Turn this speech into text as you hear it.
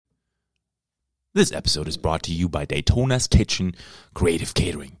This episode is brought to you by Daytona's Kitchen Creative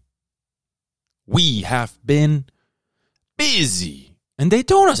Catering. We have been busy, and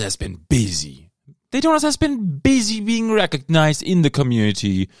Daytona's has been busy. Daytona's has been busy being recognized in the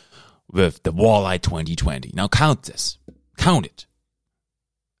community with the Walleye 2020. Now count this. Count it.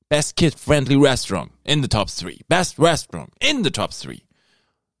 Best kid-friendly restaurant in the top 3. Best restaurant in the top 3.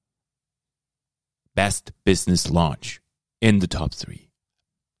 Best business launch in the top 3.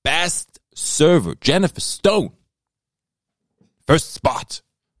 Best server, Jennifer Stone. First spot.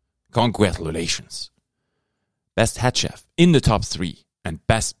 Congratulations. Best head chef in the top 3. And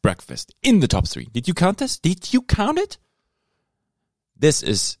best breakfast in the top 3. Did you count this? Did you count it? This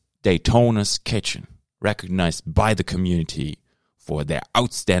is Daytona's Kitchen, recognized by the community for their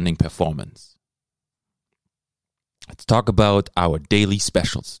outstanding performance. Let's talk about our daily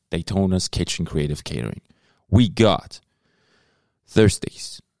specials, Daytona's Kitchen Creative Catering. We got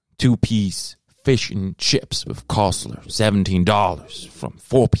Thursdays, 2-piece fish and chips with coleslaw, $17 from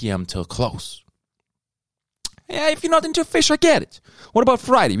 4 p.m. till close. Yeah, if you're not into fish, I get it. What about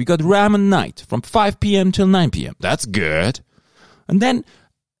Friday? We got ramen night from 5 p.m. till 9 p.m. That's good. And then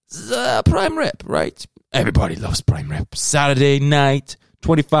prime rib, right? Everybody loves prime rib. Saturday night,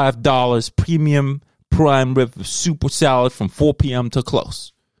 $25 premium prime rib with super salad from 4 p.m. till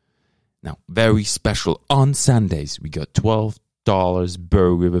close. Now, very special on Sundays, we got $12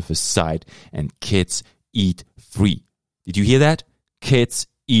 burger with a side and kids eat free. Did you hear that? Kids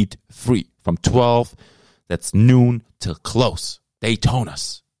eat free from 12, that's noon till close.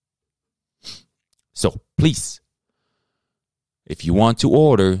 Daytona's. So please, if you want to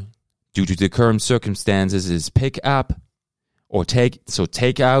order, due to the current circumstances, is pick up or take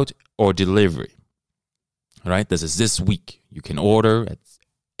out or delivery. All right, this is this week. You can order at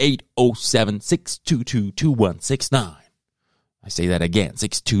 807-622-2169. I say that again,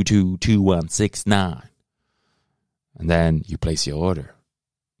 622-2169. And then you place your order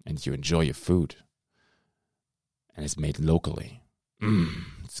and you enjoy your food. And it's made locally.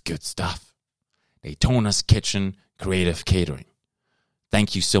 It's good stuff. Daytona's Kitchen Creative Catering.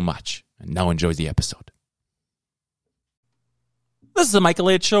 Thank you so much. And now enjoy the episode. This is the Michael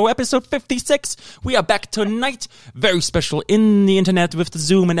H. Show, episode 56. We are back tonight. Very special in the internet with the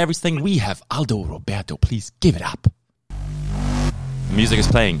Zoom and everything. We have Aldo Ruberto. Please give it up. The music is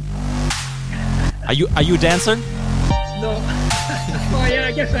playing. Are you a dancer? No. Oh, yeah,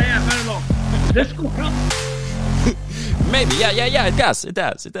 I guess I am. I don't know. Does this go up? Maybe. Yeah. It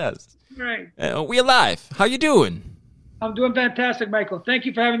does. Right. We're live. How you doing? I'm doing fantastic, Michael. Thank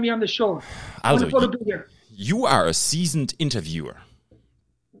you for having me on the show. Aldo, wonderful to be here. You are a seasoned interviewer.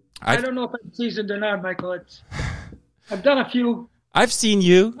 I don't know if I'm seasoned or not, Michael. I've done a few. I've seen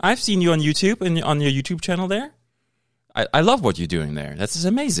you on YouTube and on your YouTube channel there. I love what you're doing there. That's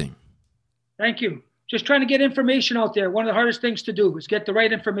amazing. Thank you. Just trying to get information out there. One of the hardest things to do is get the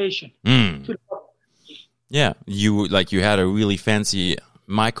right information. Yeah, you had a really fancy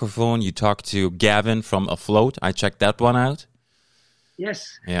microphone. You talked to Gavin from Afloat. I checked that one out.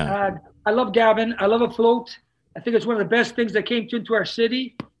 Yes. Yeah. I love Gavin. I love Afloat. I think it's one of the best things that came into our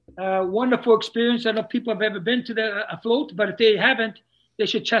city. Wonderful experience. I don't know if people have ever been to the Afloat, but if they haven't, they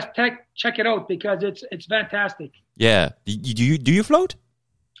should check it out because it's fantastic. Yeah. Do you float?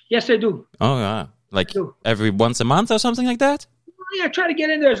 Yes, I do. Oh, yeah. Like every once a month or something like that? Yeah, I try to get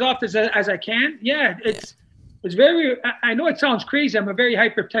in there as often as I can. Yeah, it's very. I know it sounds crazy. I'm a very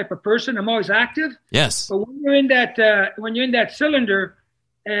hyper type of person. I'm always active. Yes. But when you're in that cylinder,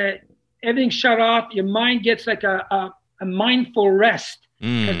 everything's shut off. Your mind gets like a mindful rest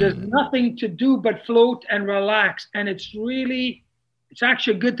because there's nothing to do but float and relax. And it's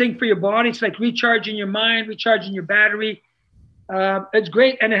actually a good thing for your body. It's like recharging your mind, recharging your battery. It's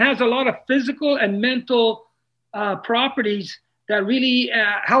great, and it has a lot of physical and mental properties that really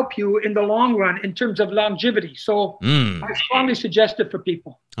help you in the long run in terms of longevity. So I strongly suggest it for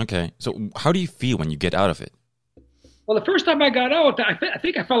people. Okay. So how do you feel when you get out of it? Well, the first time I got out, I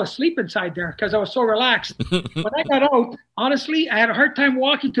think I fell asleep inside there because I was so relaxed. When I got out, honestly, I had a hard time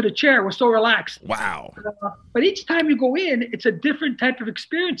walking to the chair. I was so relaxed. Wow. But each time you go in, it's a different type of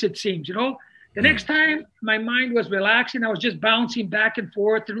experience, it seems, The next time, my mind was relaxing. I was just bouncing back and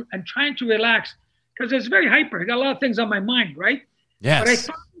forth and trying to relax. Because it's very hyper. I got a lot of things on my mind, right? Yes.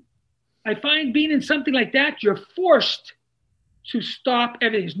 But I find being in something like that, you're forced to stop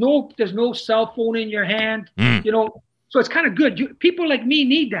everything. There's no cell phone in your hand, So it's kind of good. People like me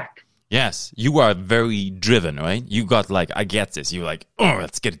need that. Yes. You are very driven, right? You got I get this. You're like, oh,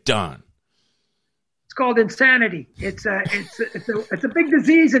 let's get it done. It's called insanity. It's a big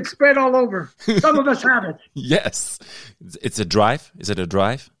disease. It's spread all over. Some of us have it. Yes. It's a drive. Is it a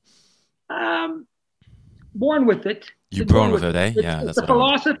drive? Born with it. You're born with it, eh? Yeah, It's that's a what I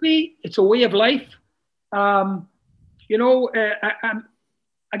mean. philosophy. It's a way of life. You know,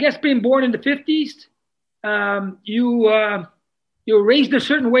 I guess being born in the 50s, you were raised a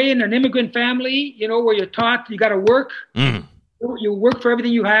certain way in an immigrant family, you know, where you're taught you got to work. Mm. You work for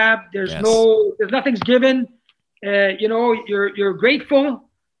everything you have. There's Yes. there's nothing's given. You know, you're grateful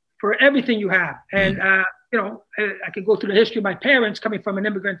for everything you have. And, you know, I could go through the history of my parents coming from an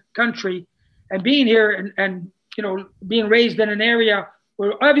immigrant country and being here and, you know, being raised in an area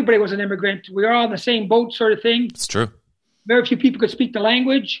where everybody was an immigrant. We were all in the same boat sort of thing. It's true. Very few people could speak the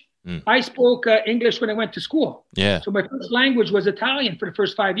language. I spoke English when I went to school. Yeah. So my first language was Italian for the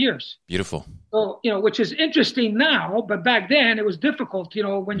first 5 years. Beautiful. So, you know, which is interesting now, but back then it was difficult, you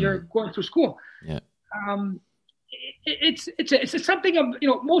know, when you're going through school. Yeah. It's something of, you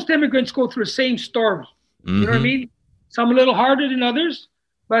know, most immigrants go through the same story. You know what I mean? Some a little harder than others,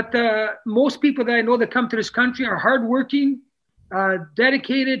 but most people that I know that come to this country are hardworking,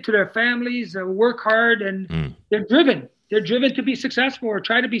 dedicated to their families, work hard, and they're driven. They're driven to be successful or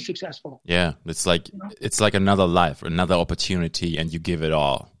try to be successful. Yeah, it's like another life, another opportunity, and you give it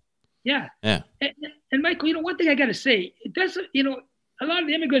all. Yeah. Yeah. And Michael, you know, one thing I got to say, it doesn't, you know, a lot of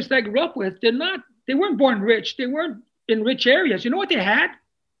the immigrants that I grew up with, they weren't born rich. They weren't in rich areas. You know what they had?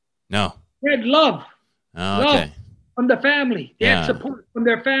 No. They had love. Oh, Love okay. from the family. They had support from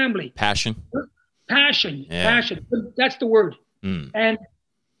their family. Passion. Passion. Yeah. Passion. That's the word. And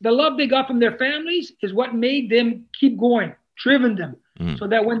the love they got from their families is what made them keep going, driven them. So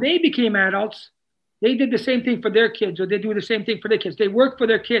that when they became adults, they did the same thing for their kids, or they do the same thing for their kids. They work for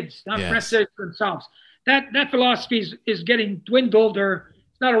their kids, not necessarily for themselves. That philosophy is getting dwindled, or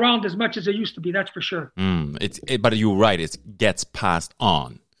it's not around as much as it used to be. That's for sure. But you're right. It gets passed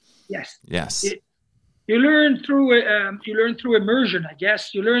on. Yes. Yes. You learn through immersion, I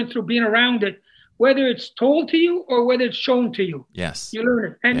guess. You learn through being around it, whether it's told to you or whether it's shown to you. Yes. You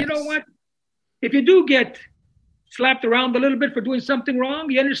learn it. And you know what? If you do get slapped around a little bit for doing something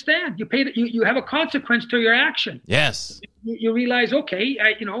wrong, you understand. You have a consequence to your action. Yes. You realize, okay,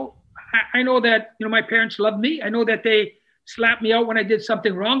 I know that, you know, my parents loved me. I know that they slapped me out when I did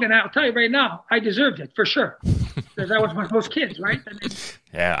something wrong, and I'll tell you right now, I deserved it for sure, because I was one of those kids, right? I mean,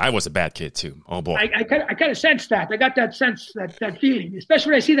 yeah, I was a bad kid too. Oh boy, I kind of sensed that. I got that sense, that feeling, especially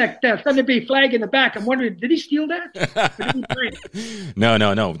when I see that Thunder Bay flag in the back. I'm wondering, did he steal that? Or did he bring it?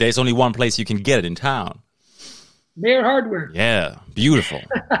 No. There's only one place you can get it in town. Mayor Hardware. Yeah, beautiful.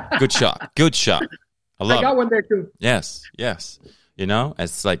 Good shot. I got one there too. Yes. You know,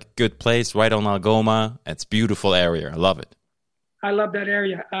 it's like good place right on Algoma. It's beautiful area. I love it. I love that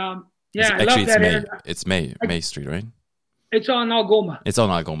area. I actually, love that area. It's May Street, right? It's on Algoma. It's on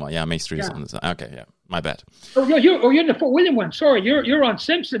Algoma. Yeah, May Street is on the side. Okay, yeah, my bad. Oh, you're in the Fort William one. Sorry, you're on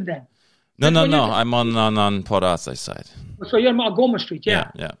Simpson then. No. I'm on Port Arthur side. So you're on Algoma Street. Yeah.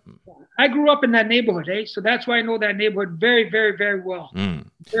 I grew up in that neighborhood, so that's why I know that neighborhood very, very, very well.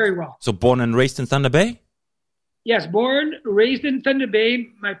 Very well. So born and raised in Thunder Bay? Yes, born, raised in Thunder Bay.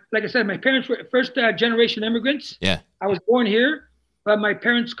 Like I said, my parents were first generation immigrants. Yeah. I was born here, but my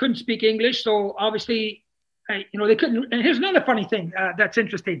parents couldn't speak English, so obviously, they couldn't. And here's another funny thing that's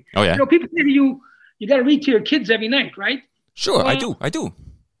interesting. Oh yeah. You know, people say to you got to read to your kids every night, right? Sure, I do.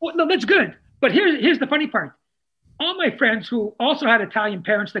 Well, no, that's good. But here's the funny part. All my friends who also had Italian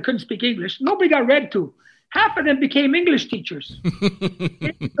parents that couldn't speak English, nobody got read to. Half of them became English teachers.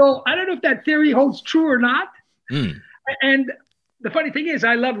 So I don't know if that theory holds true or not. And the funny thing is,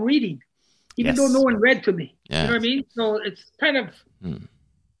 I love reading, even though no one read to me. Yes. You know what I mean? So it's kind of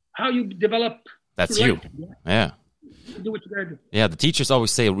how you develop. That's you. Yeah. You do what you gotta do. Yeah, the teachers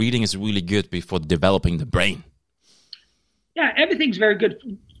always say reading is really good before developing the brain. Yeah, everything's very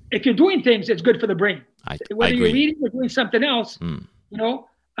good. If you're doing things, it's good for the brain. agree. Whether you're reading or doing something else,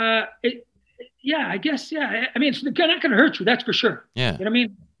 I guess, I mean, it's not going to hurt you, that's for sure. Yeah. You know what I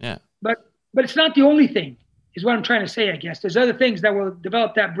mean? Yeah. But it's not the only thing, is what I'm trying to say, I guess. There's other things that will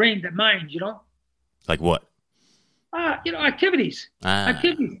develop that brain, that mind, Like what? Activities,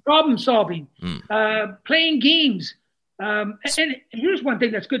 problem solving, playing games. And here's one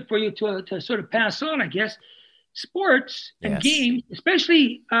thing that's good for you to sort of pass on, I guess. Sports and games,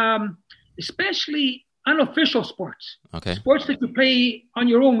 especially unofficial sports. Okay. Sports that you play on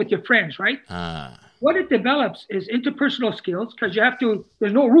your own with your friends, right? What it develops is interpersonal skills, because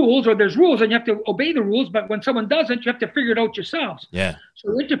there's no rules, or there's rules and you have to obey the rules, but when someone doesn't, you have to figure it out yourselves. Yeah. So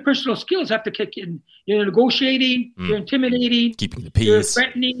interpersonal skills have to kick in. You're negotiating, you're intimidating, keeping the peace, you're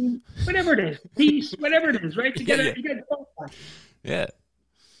threatening, whatever it is. Peace, whatever it is, right? You gotta Yeah.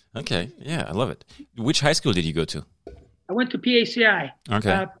 Okay. Yeah, I love it. Which high school did you go to? I went to PACI,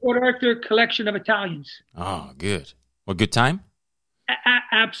 Okay. Port Arthur Collection of Italians. Oh, good. Well, good time?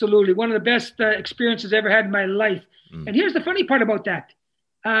 Absolutely. One of the best experiences I ever had in my life. And here's the funny part about that.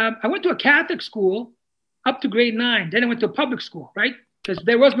 I went to a Catholic school up to grade 9. Then I went to a public school, right? Because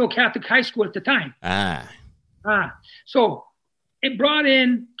there was no Catholic high school at the time. So it brought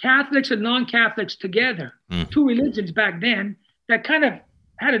in Catholics and non-Catholics together, two religions back then that kind of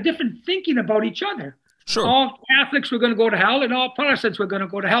had a different thinking about each other. Sure. All Catholics were going to go to hell and all Protestants were going to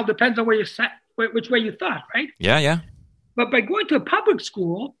go to hell. Depends on where you sat, which way you thought, right? Yeah. But by going to a public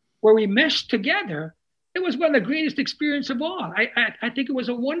school where we meshed together, it was one of the greatest experiences of all. I think it was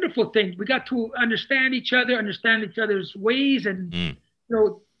a wonderful thing. We got to understand each other's ways and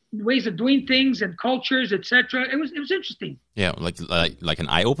ways of doing things and cultures, etc. It was interesting. Yeah, like an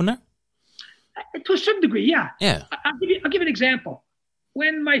eye opener. To a certain degree, yeah. Yeah. I'll give you an example.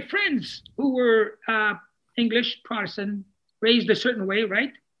 When my friends who were English Protestant, raised a certain way,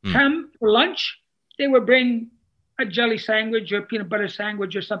 right, come for lunch, they would bring a jelly sandwich or peanut butter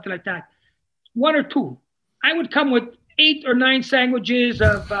sandwich or something like that. One or two. I would come with 8 or 9 sandwiches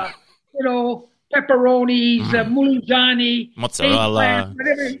of, pepperonis, mulligiani, mozzarella,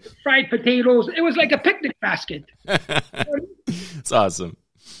 whatever, fried potatoes. It was like a picnic basket. It's awesome.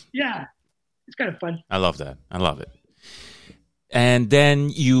 Yeah, it's kind of fun. I love that. I love it. And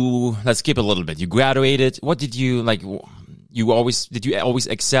then let's skip a little bit. You graduated. What did you like? Did you always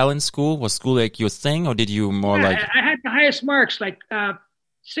excel in school? Was school like your thing, or did you more like? I had the highest marks, like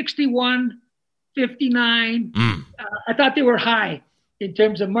 61, 59. I thought they were high in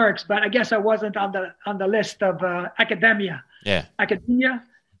terms of marks, but I guess I wasn't on the list of academia.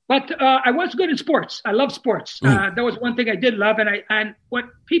 But I was good in sports. I love sports. That was one thing I did love, and what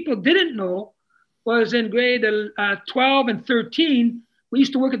people didn't know was in grade 12 and 13, we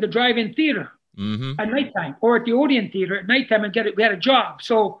used to work at the drive-in theater at nighttime, or at the Odeon Theater at nighttime, and we had a job.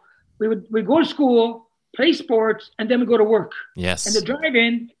 So we'd go to school, play sports, and then we go to work. Yes. And the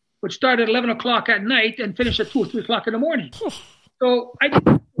drive-in would start at 11 o'clock at night and finish at 2 or 3 o'clock in the morning. So I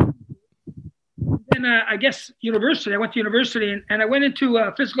guess university. I went to university and I went into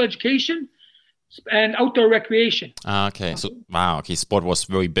physical education and outdoor recreation. Okay. So wow. Okay. Sport was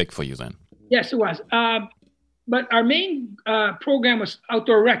very big for you then. Yes, it was. But our main program was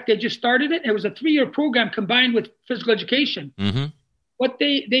outdoor rec. They just started it. It was a 3-year program combined with physical education. But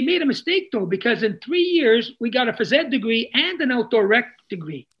they made a mistake, though, because in 3 years, we got a phys ed degree and an outdoor rec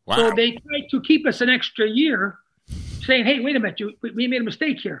degree. Wow. So they tried to keep us an extra year, saying, hey, wait a minute, we made a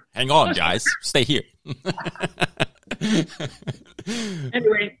mistake here. Hang on, guys. Stay here.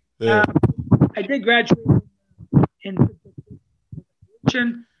 Anyway, I did graduate in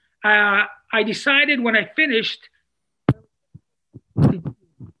education. I decided when I finished.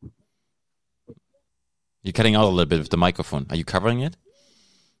 You're cutting out a little bit with the microphone. Are you covering it?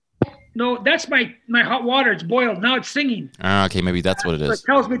 No, that's my hot water. It's boiled. Now it's singing. Okay, maybe that's what it is. So it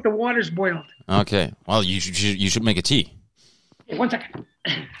tells me the water's boiled. Okay. Well, you should make a tea. Hey, 1 second.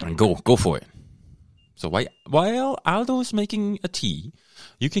 And go for it. So while Aldo is making a tea,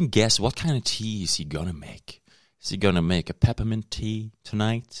 you can guess what kind of tea is he gonna make. Is he gonna make a peppermint tea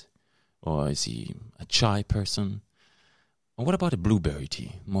tonight? Or is he a chai person? Or what about a blueberry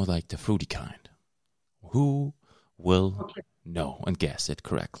tea? More like the fruity kind. Who will know and guess it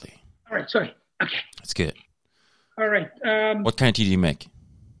correctly? All right, sorry. Okay. That's good. All right. What kind of tea do you make?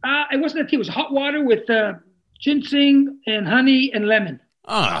 It wasn't a tea. It was hot water with ginseng and honey and lemon.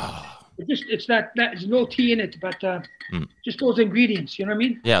 There's no tea in it, but just those ingredients. You know what I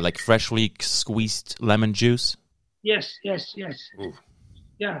mean? Yeah, like freshly squeezed lemon juice. Yes. Ooh.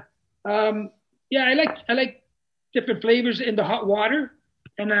 Yeah. I like different flavors in the hot water,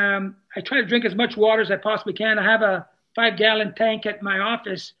 and I try to drink as much water as I possibly can. I have a 5-gallon tank at my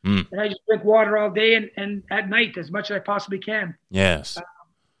office, and I just drink water all day and at night as much as I possibly can. Yes.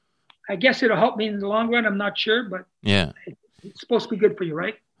 I guess it'll help me in the long run. I'm not sure, but yeah, it's supposed to be good for you,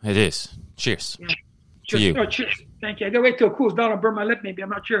 right? It is. Cheers. Yeah. To you. Oh, cheers. Thank you. I gotta wait till it cools down and burn my lip. Maybe I'm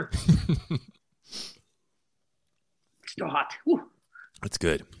not sure. It's still hot. Whew. That's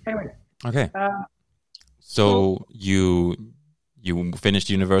good. Anyway. Okay. So you finished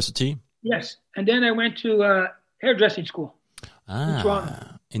university? Yes, and then I went to hairdressing school in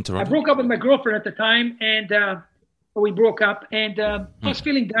Toronto. I broke up with my girlfriend at the time, and we broke up, and I was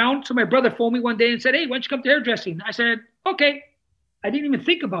feeling down. So my brother phoned me one day and said, "Hey, why don't you come to hairdressing?" I said, "Okay." I didn't even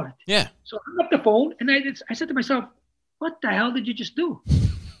think about it. Yeah. So I hung up the phone, and I said to myself, "What the hell did you just do?"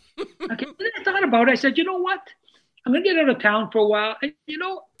 Okay. And then I thought about it. I said, "You know what? I'm going to get out of town for a while." And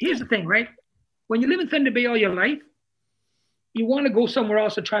here's the thing, right? When you live in Thunder Bay all your life, you want to go somewhere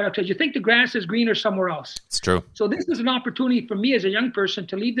else to try it out because you think the grass is greener somewhere else. It's true. So this is an opportunity for me as a young person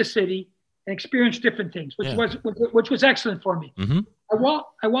to leave the city and experience different things, which was excellent for me. Mm-hmm.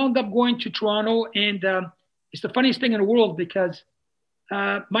 I wound up going to Toronto, and it's the funniest thing in the world because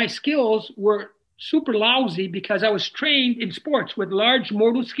my skills were super lousy because I was trained in sports with large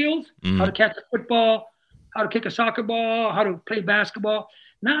motor skills, how to catch a football, how to kick a soccer ball, how to play basketball.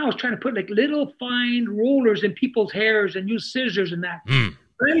 Now I was trying to put like little fine rollers in people's hairs and use scissors and that.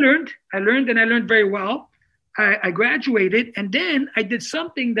 But I learned very well. I graduated, and then I did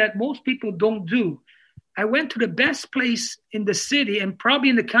something that most people don't do. I went to the best place in the city and probably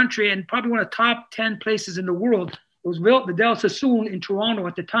in the country and probably one of the top 10 places in the world. It was Vidal Sassoon in Toronto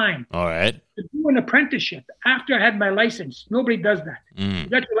at the time. All right. To do an apprenticeship after I had my license. Nobody does that. You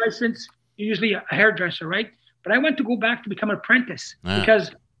got your license, you're usually a hairdresser, right? But I went to go back to become an apprentice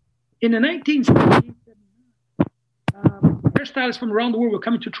because in the 1970s, hairstylists from around the world were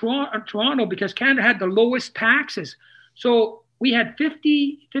coming to Toronto because Canada had the lowest taxes. So we had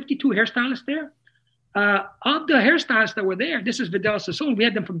 52 hairstylists there. Of the hairstylists that were there, this is Vidal Sassoon. We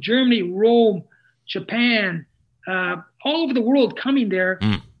had them from Germany, Rome, Japan, all over the world coming there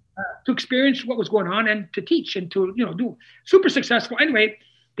to experience what was going on and to teach and to do super successful. Anyway,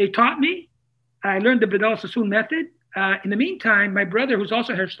 they taught me. I learned the Vidal Sassoon method. In the meantime, my brother, who's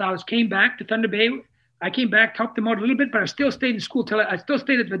also a hairstylist, came back to Thunder Bay. I came back, helped them out a little bit, but I still stayed in school till I still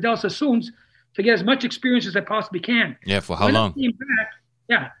stayed at Vidal Sassoon's to get as much experience as I possibly can. Yeah, for how long?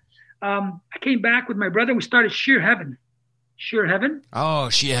 I came back with my brother. We started Sheer Heaven. Sheer Heaven? Oh,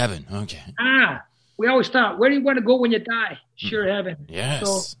 Sheer Heaven. Okay. We always thought, where do you want to go when you die? Sheer Heaven.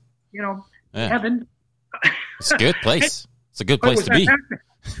 Yes. So, heaven. It's a good place. It's a good place to be.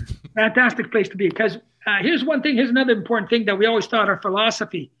 Fantastic place to be. Because here's one thing. Here's another important thing that we always thought, our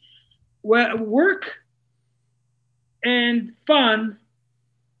philosophy. Well, work and fun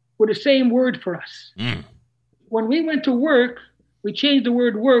were the same word for us. When we went to work, we changed the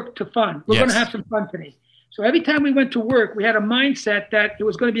word work to fun. We're going to have some fun today. So every time we went to work, we had a mindset that it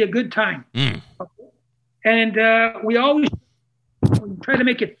was going to be a good time. Okay? And we always tried to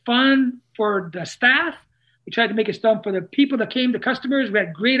make it fun for the staff. We tried to make it fun for the people that came, the customers. We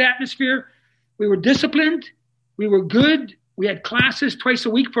had great atmosphere. We were disciplined. We were good. We had classes twice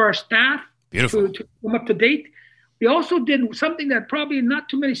a week for our staff. Beautiful. To come up to date. We also did something that probably not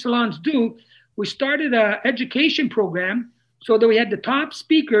too many salons do. We started an education program so that we had the top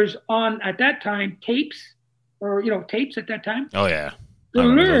speakers on, at that time, tapes at that time. Oh, yeah. To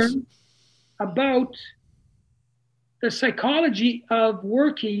learn about the psychology of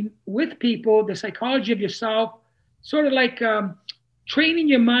working with people, the psychology of yourself, sort of like training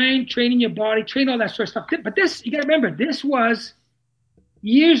your mind, training your body, train all that sort of stuff. But this, you got to remember, this was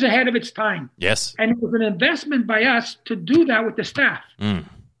years ahead of its time. Yes. And it was an investment by us to do that with the staff.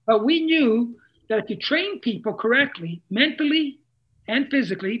 But we knew that if you train people correctly, mentally and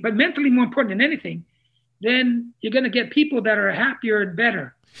physically, but mentally more important than anything, then you're going to get people that are happier and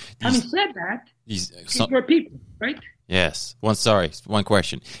better. Having said that, people are people, right? Yes. One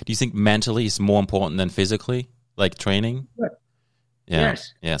question. Do you think mentally is more important than physically, like training? Yeah.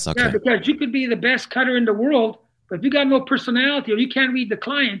 Yes. Okay. Yeah, because you could be the best cutter in the world, but if you got no personality or you can't read the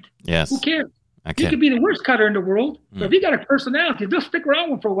client, who cares? Okay. You could be the worst cutter in the world, but if you got a personality, they'll stick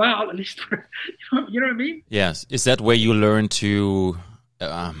around for a while, at least. You know what I mean? Yes. Is that where you learn to,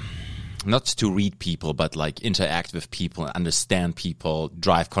 not to read people, but like interact with people, understand people,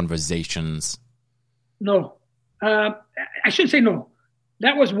 drive conversations? No. I shouldn't say no.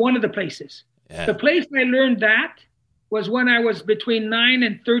 That was one of the places. Yeah. The place I learned that was when I was between 9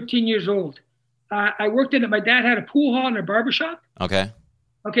 and 13 years old. I worked in it. My dad had a pool hall and a barbershop.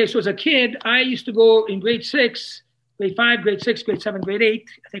 Okay, so as a kid, I used to go in grade 6, grade 5, grade 6, grade 7, grade 8.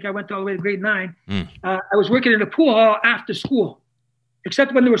 I think I went all the way to grade 9. I was working in a pool hall after school,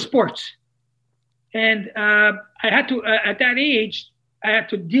 except when there were sports. And I had to, at that age, I had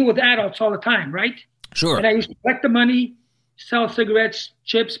to deal with adults all the time, right? Sure. And I used to collect the money, sell cigarettes,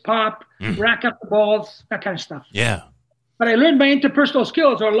 chips, pop, rack up the balls, that kind of stuff. Yeah. But I learned my interpersonal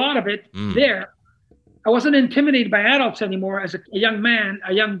skills, or a lot of it, there. I wasn't intimidated by adults anymore as a young man,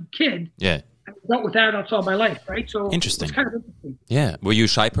 a young kid. Yeah. I dealt with adults all my life, right? So interesting. It's kind of interesting. Yeah. Were you a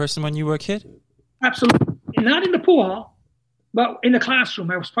shy person when you were a kid? Absolutely. And not in the pool hall, but in the classroom.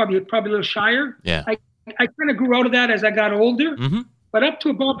 I was probably a little shyer. Yeah. I kind of grew out of that as I got older. But up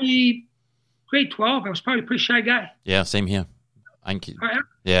to probably grade 12, I was probably a pretty shy guy. Yeah, same here.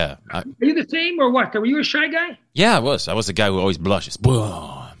 Yeah. Are you the same or what? Were you a shy guy? Yeah, I was. I was a guy who always blushes.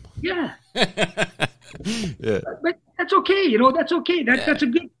 Yeah. Yeah. But that's okay. That's okay. That's a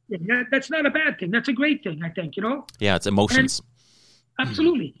good That's not a bad thing. That's a great thing, I think, Yeah, it's emotions. And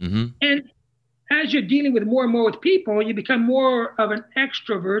absolutely. Mm-hmm. And as you're dealing with more and more with people, you become more of an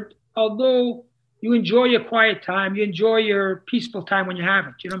extrovert, although you enjoy your quiet time. You enjoy your peaceful time when you have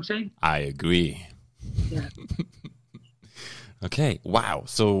it. You know what I'm saying? I agree. Yeah. Okay. Wow.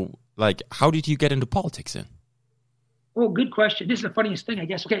 So, like, how did you get into politics then? Oh, good question. This is the funniest thing, I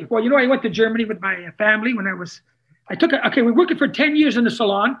guess. Okay. Well, I went to Germany with my family when we were working for 10 years in the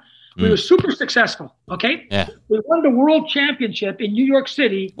salon. We were super successful. Okay. Yeah. We won the world championship in New York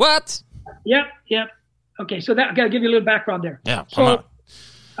City. What? Yep. Okay. So I got to give you a little background there. Yeah. Come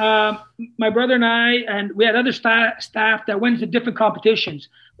on. My brother and I, and we had other staff that went to different competitions.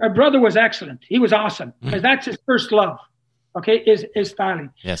 My brother was excellent. He was awesome because that's his first love. Okay. Is styling.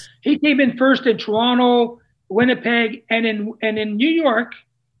 Yes. He came in first in Toronto, Winnipeg, and in New York,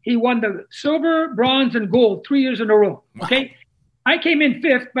 he won the silver, bronze, and gold 3 years in a row. Wow. Okay, I came in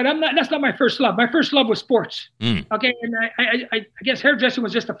fifth, but that's not my first love. My first love was sports. Okay, and I guess hairdressing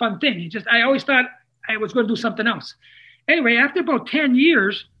was just a fun thing. I always thought I was going to do something else. Anyway, after about 10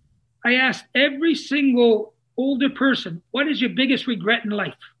 years, I asked every single older person, "What is your biggest regret in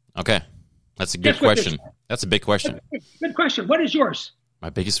life?" Okay, that's a good question. That's a big question. Good question. What is yours? My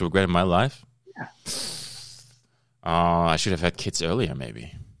biggest regret in my life? Yeah. I should have had kids earlier,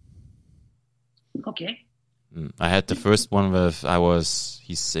 maybe. Okay. I had the first one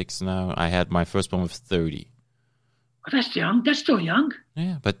he's 6 now. I had my first one with 30. Oh, that's young. That's still young.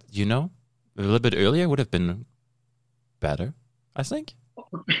 Yeah, but a little bit earlier would have been better, I think.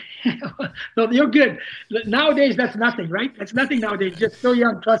 No, you're good. Nowadays, that's nothing, right? That's nothing nowadays. Just so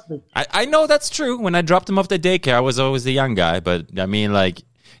young, trust me. I know that's true. When I dropped him off the daycare, I was always the young guy. But, I mean, like,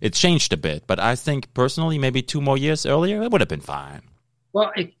 it changed a bit. But I think, personally, maybe 2 more years earlier, it would have been fine.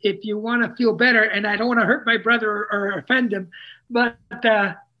 Well, if you want to feel better, and I don't want to hurt my brother or offend him, but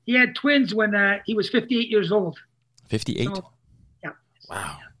he had twins when he was 58 years old. 58? So, yeah.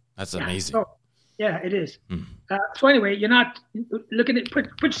 Wow. That's amazing. So, yeah, it is. So anyway, you're not looking at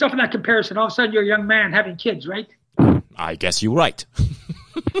put yourself in that comparison. All of a sudden, you're a young man having kids, right? I guess you're right.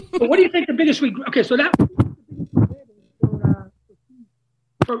 But what do you think the biggest regret? Okay, so that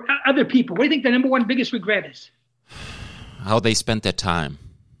for other people, what do you think the number one biggest regret is? How they spent their time.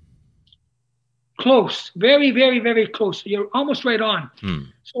 Close, very, very, very close. You're almost right on.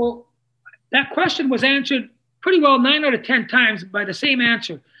 So that question was answered pretty well 9 out of 10 times by the same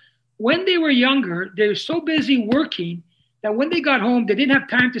answer. When they were younger, they were so busy working that when they got home, they didn't have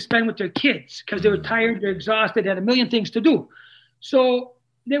time to spend with their kids because they were tired, they're exhausted, they had a million things to do. So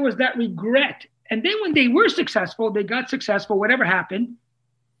there was that regret. And then when they were successful, they got successful, whatever happened,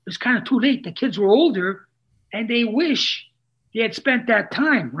 it was kind of too late. The kids were older and they wish they had spent that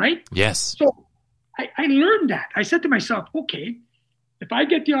time, right? Yes. So I learned that. I said to myself, okay, if I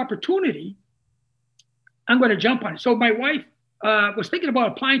get the opportunity, I'm going to jump on it. So my wife was thinking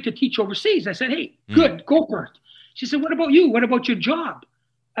about applying to teach overseas. I said, hey, good, go for it. She said, what about you? What about your job?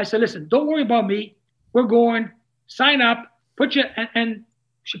 I said, listen, don't worry about me. We're going, sign up, and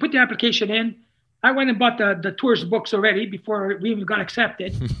she put the application in. I went and bought the tourist books already before we even got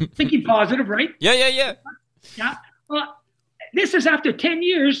accepted. Thinking positive, right? Yeah. Yeah. Well, this is after 10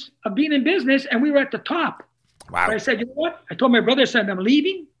 years of being in business, and we were at the top. Wow. But I said, you know what? I told my brother, I said, I'm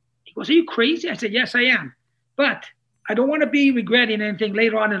leaving. He goes, are you crazy? I said, yes, I am. But I don't want to be regretting anything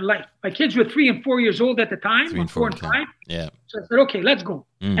later on in life. My kids were 3 and 4 years old at the time, 3 and 4 and 5. Yeah. So I said, okay, let's go.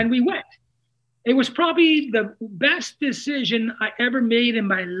 And we went. It was probably the best decision I ever made in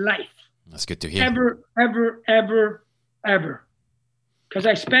my life. That's good to hear. Ever. Because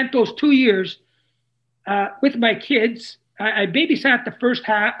I spent those 2 years with my kids. I babysat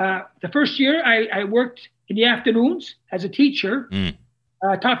the first year. I worked in the afternoons as a teacher.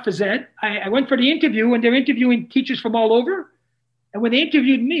 Taught phys ed. I went for the interview, and they're interviewing teachers from all over. And when they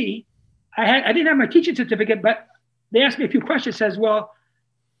interviewed me, I didn't have my teaching certificate, but they asked me a few questions. Says, well,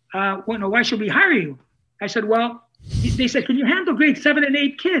 why should we hire you? I said, well, they said, can you handle grade 7 and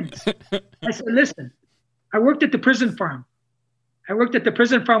 8 kids? I said, listen, I worked at the prison farm.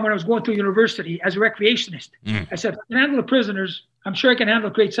 when I was going through university as a recreationist. I said, if I can handle the prisoners, I'm sure I can handle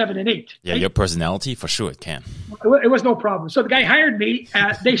grade 7 and 8. Yeah, right? Your personality, for sure it can. It was no problem. So the guy hired me.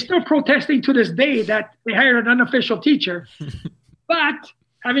 They're still protesting to this day that they hired an unofficial teacher. But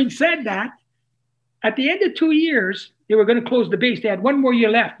having said that, at the end of 2 years, they were going to close the base. They had 1 more year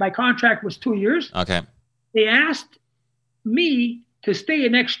left. My contract was 2 years. Okay. They asked me to stay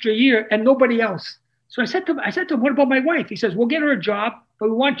an extra year and nobody else. So I said to him, what about my wife? He says, we'll get her a job, but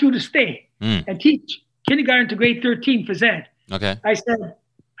we want you to stay and teach kindergarten to grade 13 phys ed. Okay. I said,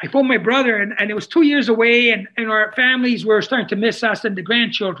 I phoned my brother, and it was 2 years away, and our families were starting to miss us and the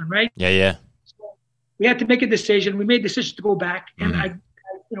grandchildren, right? Yeah. So we had to make a decision. We made a decision to go back, and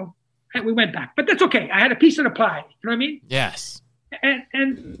we went back. But that's okay. I had a piece of the pie. You know what I mean? Yes.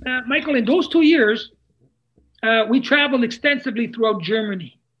 And Michael, in those 2 years, we traveled extensively throughout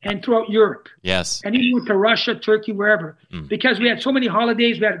Germany and throughout Europe. Yes. And even went to Russia, Turkey, wherever. Because we had so many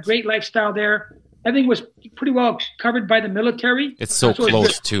holidays. We had a great lifestyle there. Everything was pretty well covered by the military. It's so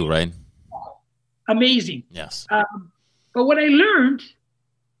close too, right? Amazing. Yes. But what I learned,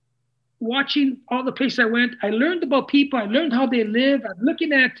 watching all the places I went, I learned about people. I learned how they live. I'm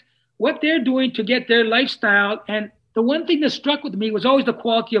looking at what they're doing to get their lifestyle. And the one thing that struck with me was always the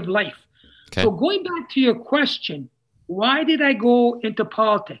quality of life. Okay. So going back to your question, why did I go into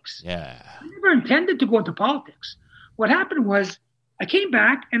politics? Yeah. I never intended to go into politics. What happened was I came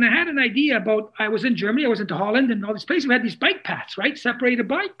back and I had an idea about, I was in Germany, I was into Holland and all these places. We had these bike paths, right? Separated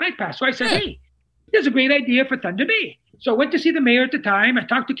bike paths. So I said, hey, there's a great idea for Thunder Bay. So I went to see the mayor at the time. I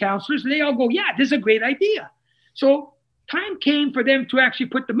talked to councillors and they all go, yeah, this is a great idea. So time came for them to actually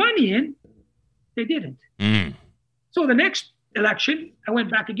put the money in. They didn't. So the next election, I went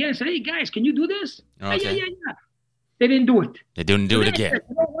back again and said, hey, guys, can you do this? Okay. Yeah. They didn't do it. They didn't do it again. Said,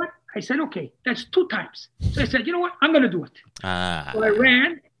 you know what? I said, okay, that's 2 times. So I said, you know what? I'm going to do it. So I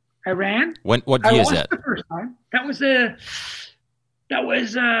ran. What year is that? The first time. That was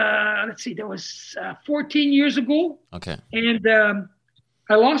let's see, that was 14 years ago. Okay. And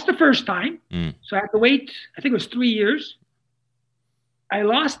I lost the first time. So I had to wait, I think it was 3 years. I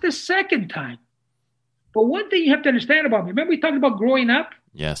lost the second time. But one thing you have to understand about me, remember we talked about growing up?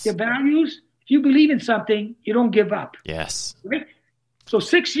 Yes. Your values. If you believe in something, you don't give up. Yes. Right? So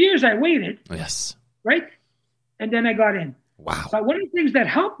 6 years I waited. Yes. Right? And then I got in. Wow. But one of the things that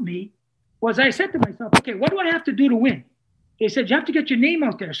helped me was I said to myself, okay, what do I have to do to win? They said, you have to get your name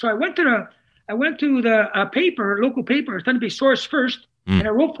out there. So I went to the paper, local paper, Thunder Bay Source first, and I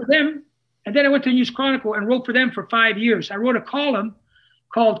wrote for them. And then I went to the News Chronicle and wrote for them for 5 years. I wrote a column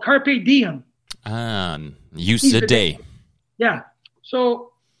called Carpe Diem. Use the day. Yeah.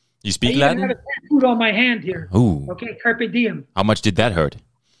 So you speak I Latin? have a tattooed on my hand here. Ooh. Okay, Carpe Diem. How much did that hurt?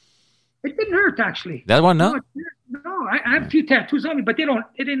 It didn't hurt, actually. That one, no? No, I have a few tattoos on me, but it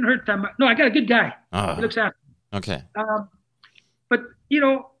didn't hurt that much. No, I got a good guy. He looks after me. Okay. But,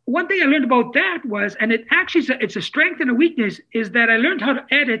 one thing I learned about that was, and it actually it's a strength and a weakness, is that I learned how to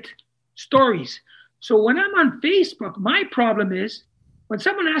edit stories. So when I'm on Facebook, my problem is when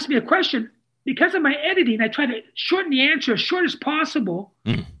someone asks me a question, because of my editing, I try to shorten the answer as short as possible.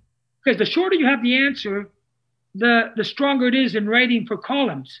 Because the shorter you have the answer, the stronger it is in writing for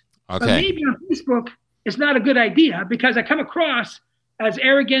columns. Okay. But maybe on Facebook, it's not a good idea because I come across as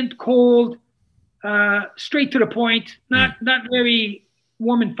arrogant, cold, straight to the point, not very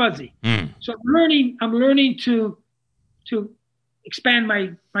warm and fuzzy. So I'm learning to expand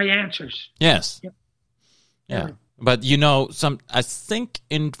my answers. Yes. Yeah. But I think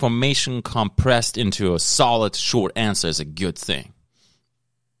information compressed into a solid short answer is a good thing.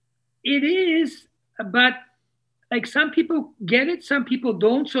 It is, but like some people get it, some people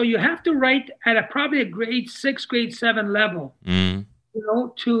don't. So you have to write at probably a grade 6, grade 7 level,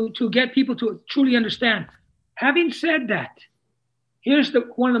 to get people to truly understand. Having said that, here's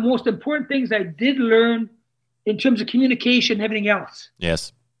one of the most important things I did learn in terms of communication and everything else.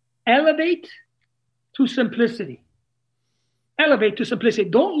 Yes. Elevate to simplicity. Elevate to simplicity.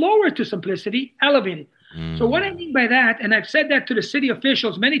 Don't lower it to simplicity. Elevate it. So what I mean by that, and I've said that to the city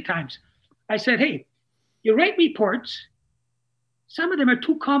officials many times, I said, hey, you write reports. Some of them are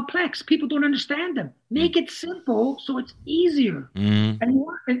too complex. People don't understand them. Make it simple so it's easier. And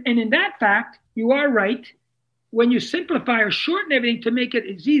in that fact, you are right. When you simplify or shorten everything to make it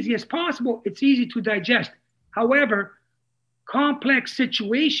as easy as possible, it's easy to digest. However, complex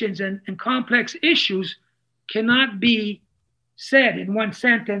situations and complex issues cannot be said in one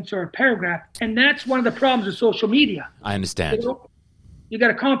sentence or a paragraph. And that's one of the problems with social media. I understand. You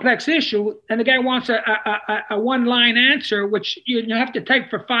got a complex issue and the guy wants a one-line answer, which you have to type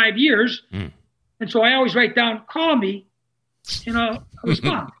for 5 years. And so I always write down, call me, I'll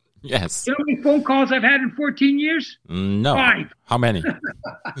respond. Yes. You know how many phone calls I've had in 14 years? No. 5. How many?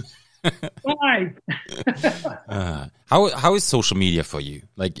 5. How is social media for you?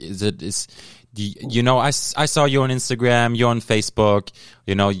 Like, I saw you on Instagram, you're on Facebook,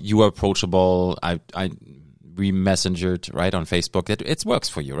 you are approachable. We messengered right on Facebook. It works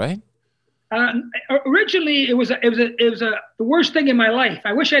for you, right? Originally, it was the worst thing in my life.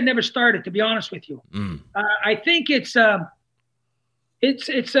 I wish I'd never started, to be honest with you. I think it's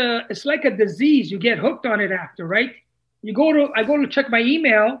like a disease. You get hooked on it after, right? I go to check my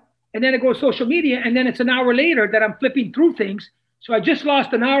email, and then I go to social media, and then it's an hour later that I'm flipping through things. So I just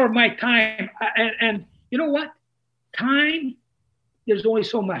lost an hour of my time. And you know what? Time, there's only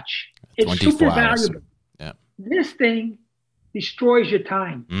so much. It's super valuable. Yeah. This thing destroys your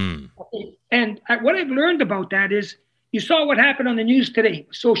time. Okay? And what I've learned about that is, you saw what happened on the news today,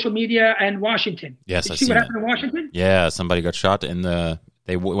 social media and Washington. Yes, Did you see what happened in Washington? Yeah, somebody got shot in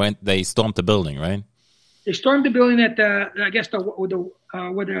they stormed the building, right? They stormed the building at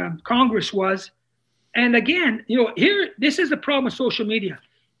where the Congress was. And again, this is the problem with social media.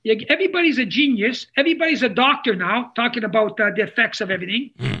 Everybody's a genius. Everybody's a doctor now, talking about the effects of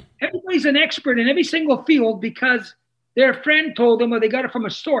everything. Everybody's an expert in every single field because their friend told them or they got it from a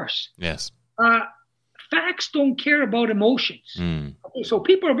source. Yes. Facts don't care about emotions. Okay, so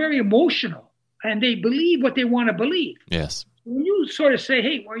people are very emotional and they believe what they want to believe. Yes. When you sort of say,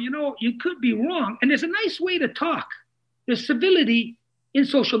 hey, well, you could be wrong. And there's a nice way to talk. There's civility in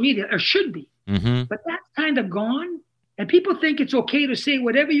social media, or should be. But that's kind of gone. And people think it's okay to say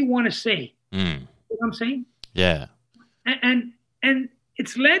whatever you want to say. You know what I'm saying? Yeah. And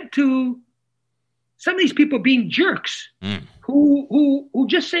it's led to some of these people being jerks who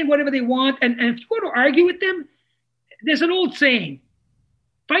just say whatever they want. And if you go to argue with them, there's an old saying,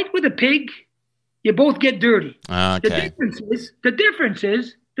 fight with a pig, you both get dirty. Okay. The difference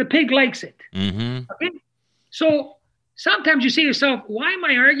is the pig likes it. Okay? So sometimes you say to yourself, why am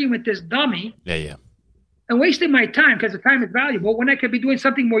I arguing with this dummy? Yeah. And wasting my time, because the time is valuable, when I could be doing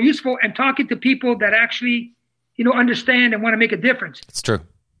something more useful and talking to people that actually, understand and want to make a difference. It's true.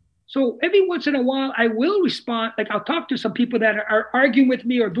 So every once in a while, I will respond. Like I'll talk to some people that are arguing with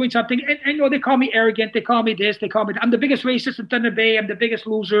me or doing something. And they call me arrogant. They call me this. They call me that. I'm the biggest racist in Thunder Bay. I'm the biggest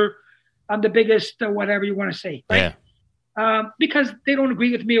loser. I'm the biggest whatever you want to say. Right? Yeah. Because they don't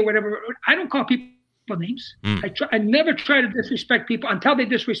agree with me or whatever. I don't call people names. I never try to disrespect people until they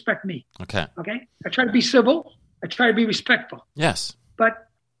disrespect me. Okay. I try to be civil. I try to be respectful. Yes. But,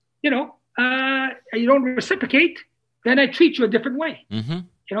 you don't reciprocate, then I treat you a different way.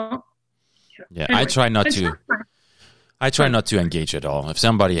 Yeah, anyway, I try not to engage at all. If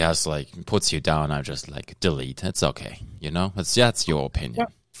somebody has puts you down, I just delete. It's okay. That's your opinion.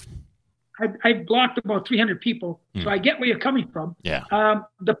 Well, I've blocked about 300 people, so I get where you're coming from. Yeah.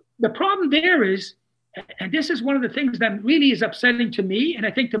 The problem there is, and this is one of the things that really is upsetting to me, and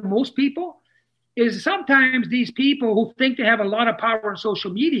I think to most people, is sometimes these people who think they have a lot of power on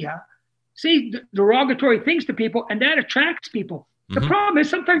social media say derogatory things to people, and that attracts people. The problem is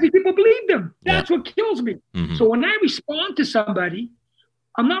sometimes these people believe them. That's what kills me. So when I respond to somebody,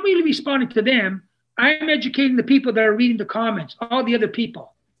 I'm not really responding to them. I'm educating the people that are reading the comments, all the other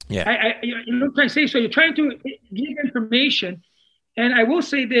people. Yeah. You know what I'm trying to say? So you're trying to give information. And I will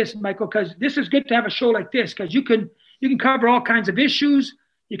say this, Michael, because this is good to have a show like this, because you can cover all kinds of issues.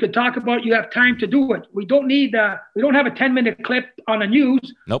 You can talk about, you have time to do it. We don't have a 10-minute clip on the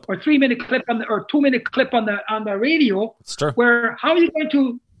news. Nope. Or 3-minute clip or 2-minute clip on the radio. It's true. Where how are you going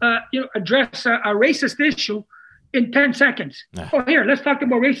to address a racist issue in 10 seconds? Oh, here, let's talk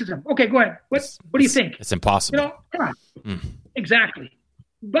about racism. Okay, go ahead. What do you think? It's impossible. Come on. Exactly.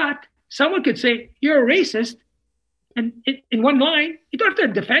 But someone could say, you're a racist, and in one line, you don't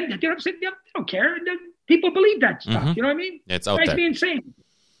have to defend it. You don't have to say, they don't care. And then people believe that stuff. You know what I mean? It's out there. It's insane.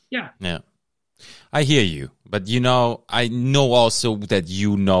 Yeah. I hear you. But, I know also that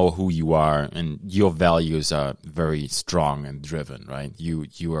you know who you are and your values are very strong and driven, right?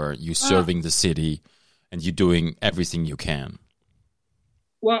 You serving the city and you're doing everything you can.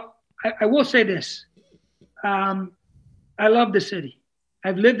 Well, I will say this. I love the city.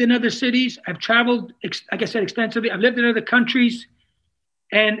 I've lived in other cities. I've traveled, like I said, extensively. I've lived in other countries.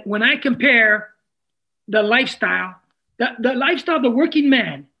 And when I compare the lifestyle, the lifestyle of the working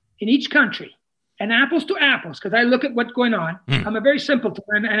man in each country, and apples to apples, because I look at what's going on. I'm a very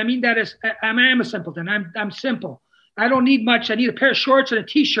simpleton, and I mean that as I am a simpleton. I'm simple. I don't need much. I need a pair of shorts and a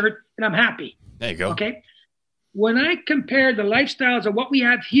T-shirt, and I'm happy. There you go. Okay. When I compare the lifestyles of what we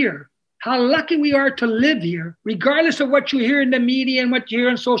have here, how lucky we are to live here, regardless of what you hear in the media and what you hear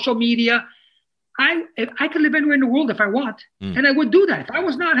on social media. If I could live anywhere in the world if I want, and I would do that. If I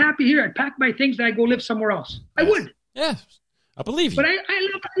was not happy here, I'd pack my things and I'd go live somewhere else. I would. Yeah, I believe you. But I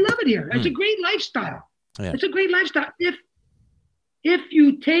love it here. It's a great lifestyle. Yeah. It's a great lifestyle if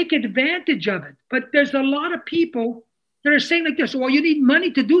you take advantage of it. But there's a lot of people that are saying like this, well, you need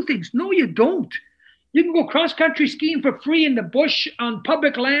money to do things. No, you don't. You can go cross-country skiing for free in the bush, on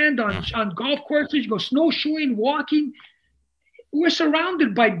public land, on golf courses. You go snowshoeing, walking. We're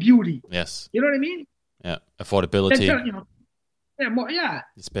surrounded by beauty. Yes. You know what I mean? Yeah. Affordability. Yeah.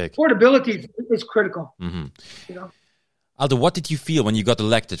 It's big. Affordability is critical. Aldo, what did you feel when you got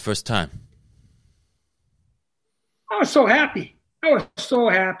elected first time? I was so happy. I was so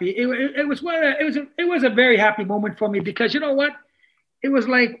happy. It was a very happy moment for me because you know what? It was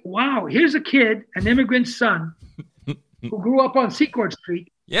like, wow, here's a kid, an immigrant son, who grew up on Secord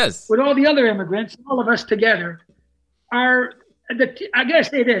Street. Yes. With all the other immigrants, all of us together. I gotta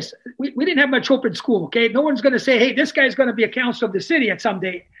say this: we didn't have much hope in school. Okay, no one's going to say, "Hey, this guy's going to be a councilor of the city at some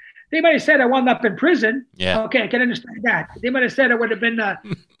day." They might have said I wound up in prison. Yeah. Okay, I can understand that. They might have said I would have been,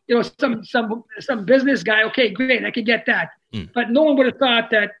 some business guy. Okay, great, I can get that. But no one would have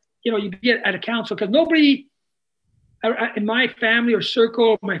thought that you get at a council because nobody in my family or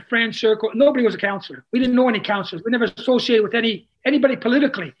circle, my friend circle, nobody was a counselor. We didn't know any counselors. We never associated with anybody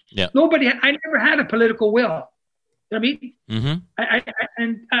politically. Yeah. I never had a political will. You know what I mean? Mm-hmm.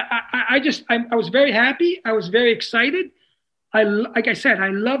 I was very happy. I was very excited. Like I said, I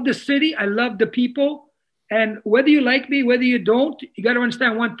love the city. I love the people. And whether you like me, whether you don't, you got to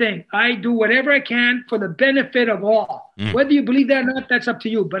understand one thing. I do whatever I can for the benefit of all. Whether you believe that or not, that's up to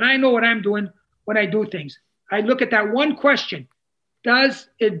you. But I know what I'm doing when I do things. I look at that one question. Does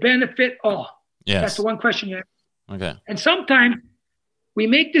it benefit all? Yes. That's the one question you ask. Okay. And sometimes we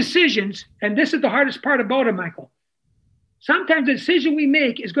make decisions, and this is the hardest part about it, Michael. Sometimes the decision we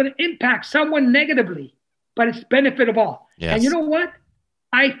make is going to impact someone negatively, but it's benefit of all. Yes. And you know what?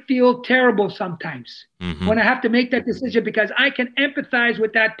 I feel terrible sometimes when I have to make that decision because I can empathize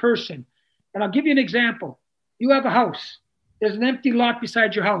with that person. And I'll give you an example. You have a house. There's an empty lot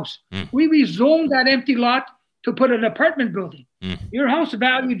beside your house. We rezoned that empty lot to put an apartment building. Your house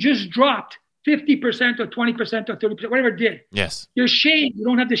value just dropped 50% or 20% or 30%, whatever it did. Yes. Your shade, you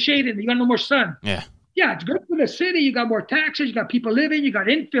don't have the shade in it. You got no more sun. Yeah. Yeah, it's good for the city. You got more taxes. You got people living. You got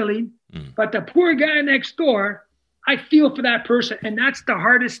infilling. But the poor guy next door, I feel for that person. And that's the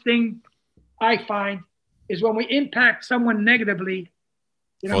hardest thing I find is when we impact someone negatively.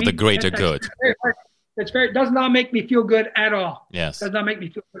 For the greater good. It does not make me feel good at all. Yes. Does not make me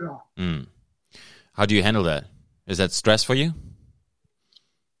feel good at all. How do you handle that? Is that stress for you?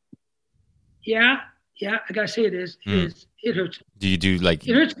 Yeah, I gotta say it is. It hurts. Do you do like?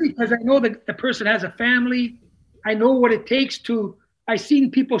 It hurts me because I know that the person has a family. I know what it takes to. I've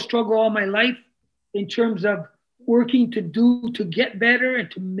seen people struggle all my life in terms of working to get better and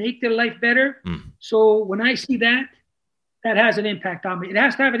to make their life better. So when I see that has an impact on me. It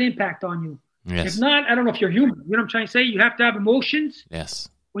has to have an impact on you. Yes. If not, I don't know if you're human. You know what I'm trying to say? You have to have emotions. Yes.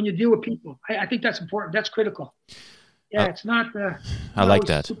 When you deal with people, I think that's important. That's critical. Yeah, it's not. I like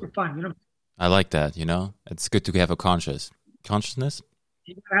that. Super fun, you know. I like that. It's good to have a consciousness.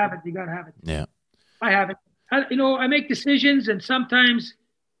 You gotta have it. You gotta have it. Yeah, I have it. I make decisions, and sometimes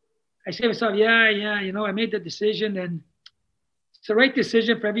I say to myself, I made the decision, and it's the right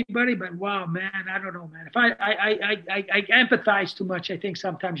decision for everybody. But wow, man, I don't know, man. If I empathize too much, I think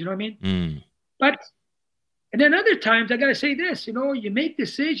sometimes, you know what I mean. And then other times, I gotta say this. You make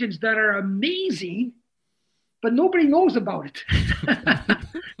decisions that are amazing, but nobody knows about it.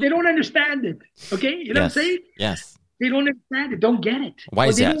 They don't understand it. Okay? You know what I'm saying? Yes. They don't understand it, don't get it. Why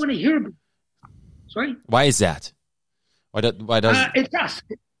is that? They don't want to hear about it. Sorry? Why is that? Why does it's us.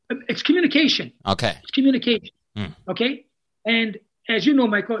 It's communication. Okay. It's communication. Okay? And as you know,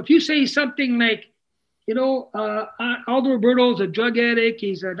 Michael, if you say something like, Aldo Ruberto is a drug addict,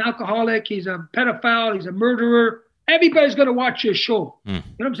 he's an alcoholic, he's a pedophile, he's a murderer, everybody's going to watch your show. You know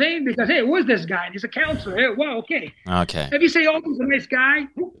what I'm saying? Because, hey, who is this guy? He's a counselor. Hey, well, okay. Okay. If you say, oh, he's a nice guy,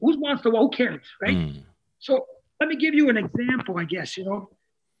 who wants to, who cares, right? So let me give you an example, I guess,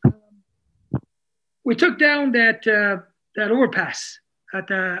 We took down that overpass at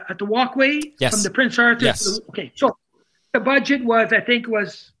the walkway from the Prince Arthur. Yes. Okay, so the budget was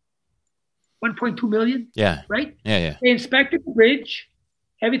 1.2 million. Yeah. Right? Yeah. They inspected the bridge.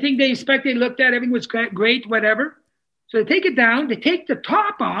 Everything they inspected, looked at, everything was great, whatever. So they take it down, they take the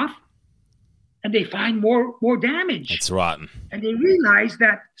top off, and they find more damage. It's rotten. And they realize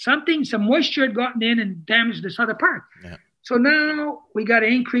that some moisture had gotten in and damaged this other part. Yeah. So now we got to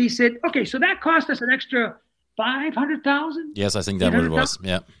increase it. Okay, so that cost us an extra $500,000. Yes, I think that what it was.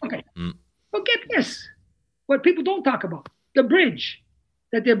 Yeah. Okay. Well, get this. What people don't talk about. The bridge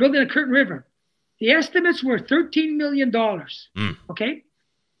that they're building at Curtin River. The estimates were $13 million. Okay?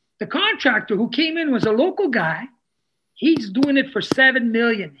 The contractor who came in was a local guy. He's doing it for $7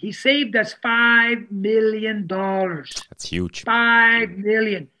 million. He saved us $5 million. That's huge. $5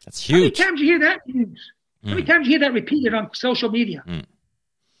 million. That's huge. How many times you hear that news? How many times you hear that repeated on social media?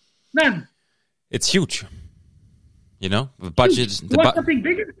 None. It's huge. The budget. You want something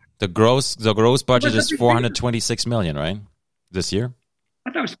bigger? The gross budget is $426 million, right? This year.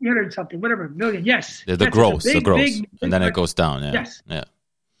 thought it was 300 and something, whatever, million. Yes. The That's gross, big, the gross. big, And then it goes down. Yeah. Yes. Yeah.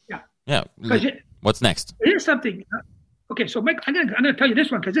 Yeah. Yeah. 'Cause What's next? here's something. Okay, so Mike, I'm gonna tell you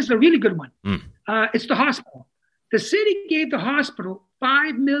this one because this is a really good one. It's the hospital. The city gave the hospital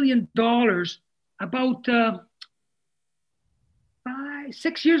 $5 million about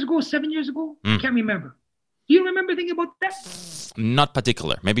 6 years ago, 7 years ago. I can't remember. Do you remember thinking about that? Not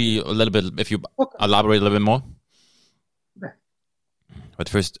particular. Maybe a little bit, if you elaborate a little bit more. Okay. But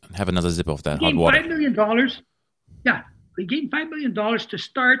first, have another sip of that We hot gave water. $5 million. Yeah, we gave $5 million to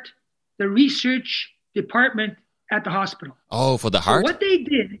start the research department at the hospital. Oh, for the heart? So what they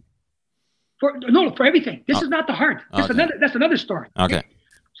did for everything. This is not the heart. That's another story. Okay.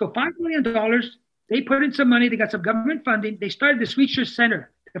 So $5 million. They put in some money. They got some government funding. They started this research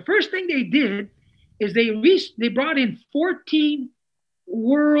center. The first thing they did is they brought in 14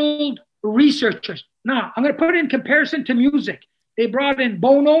 world researchers. Now, I'm going to put it in comparison to music. They brought in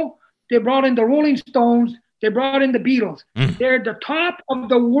Bono. They brought in the Rolling Stones. They brought in the Beatles. They're the top of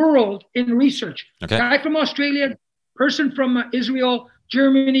the world in research. Okay. Guy from Australia, person from Israel,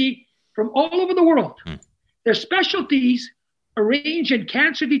 Germany, from all over the world. Their specialties range in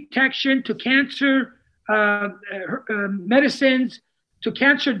cancer detection to cancer medicines to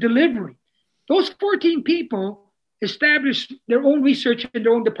cancer delivery. Those 14 people established their own research in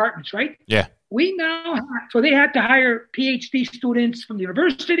their own departments, right? Yeah. So they had to hire PhD students from the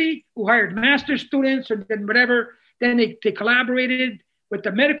university who hired master's students or then whatever. Then they collaborated with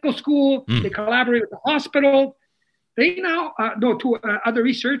the medical school. They collaborated with the hospital. They now, other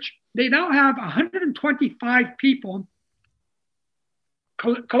research. They now have 125 people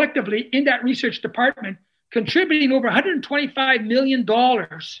collectively in that research department contributing over $125 million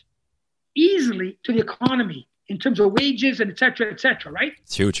easily to the economy in terms of wages and et cetera, right?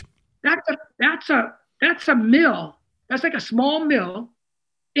 It's huge. That's a mill. That's like a small mill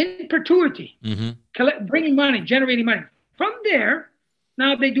in perpetuity, bringing money, generating money. From there,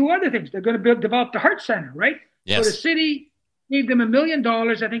 now they do other things. They're going to develop the heart center, right? Yes. So the city gave them $1 million.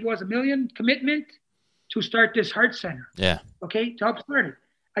 I think it was $1 million commitment to start this heart center. Yeah. Okay, to help start it.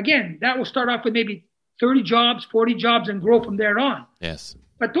 Again, that will start off with maybe 30 jobs, 40 jobs, and grow from there on. Yes.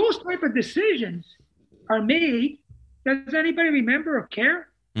 But those type of decisions are made. Does anybody remember or care?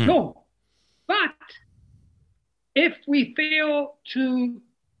 No. But if we fail to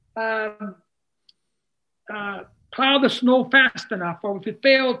plow the snow fast enough, or if we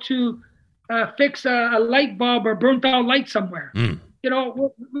fail to fix a light bulb or burnt out light somewhere,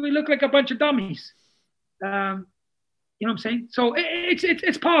 we look like a bunch of dummies. You know what I'm saying? So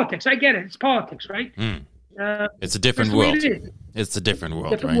it's politics. I get it. It's politics, right? It's a different world. It's a different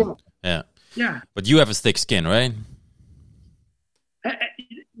world, right? World. Yeah. Yeah. But you have a thick skin, right?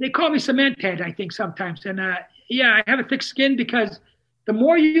 They call me cement head, I think, sometimes. And I have a thick skin because the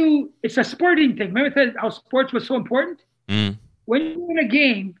more it's a sporting thing. Remember how sports was so important? When you're in a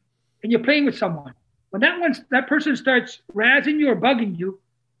game and you're playing with someone, when that person starts razzing you or bugging you,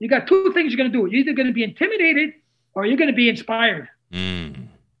 you got two things you're going to do. You're either going to be intimidated or you're going to be inspired.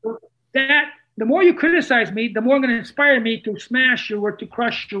 So the more you criticize me, the more going to inspire me to smash you or to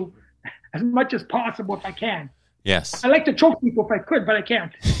crush you as much as possible if I can. Yes. I like to choke people if I could, but I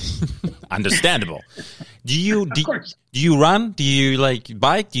can't. Understandable. Do you run? Do you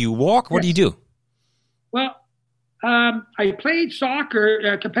bike? Do you walk? What do you do? Well, I played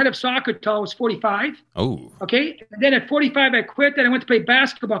soccer, competitive soccer till I was 45. Oh. Okay. And then at 45, I quit. Then I went to play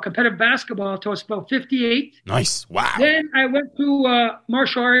basketball, competitive basketball till I was about 58. Nice. Wow. Then I went to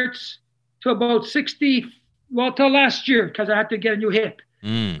martial arts to about 60, till last year because I had to get a new hip.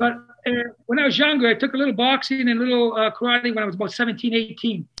 But when I was younger, I took a little boxing and a little karate when I was about 17,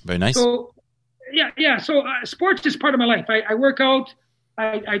 18. Very nice. So, yeah. So sports is part of my life. I work out.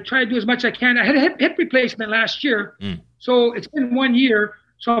 I try to do as much as I can. I had a hip replacement last year. So it's been 1 year.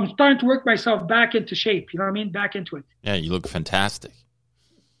 So I'm starting to work myself back into shape. You know what I mean? Back into it. Yeah, you look fantastic.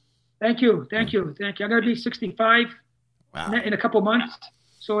 Thank you. I'm going to be 65 in a couple of months.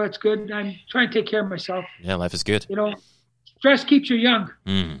 So that's good. I'm trying to take care of myself. Yeah, life is good. Stress keeps you young.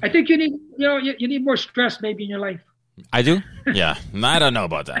 I think you need, you need more stress maybe in your life. I do? Yeah. I don't know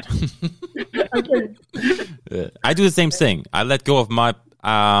about that. I do the same thing. I let go of my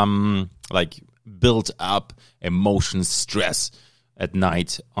built up emotion stress at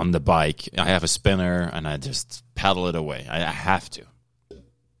night on the bike. I have a spinner and I just pedal it away. I have to.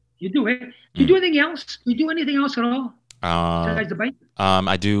 You do it. Do you do anything else? Do you do anything else at all besides the bike?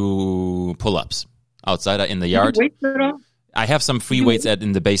 I do pull-ups outside in the yard. Do you weights at all? I have some free weights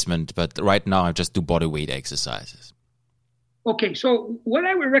in the basement, but right now I just do body weight exercises. Okay, so what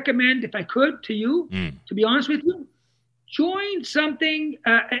I would recommend, if I could, to you, to be honest with you, join something.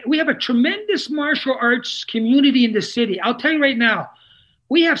 We have a tremendous martial arts community in the city. I'll tell you right now,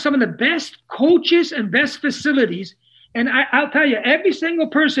 we have some of the best coaches and best facilities. And I'll tell you, every single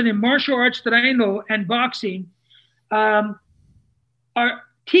person in martial arts that I know and boxing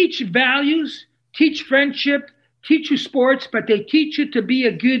teach values, teach friendship, teach you sports, but they teach you to be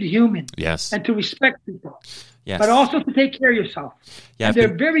a good human. Yes. And to respect people. Yes. But also to take care of yourself. Yeah, and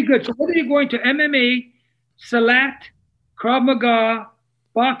they're very good. So whether you're going to MMA, Salat, Krav Maga,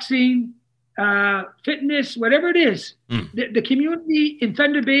 boxing, fitness, whatever it is, the community in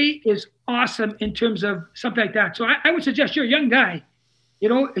Thunder Bay is awesome in terms of something like that. So I would suggest, you're a young guy, you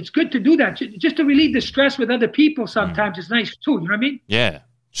know, it's good to do that. Just to relieve the stress with other people sometimes is nice too, you know what I mean? Yeah.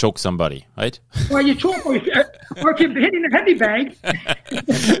 Choke somebody, right? Or you choke, or if you're hitting a heavy bag.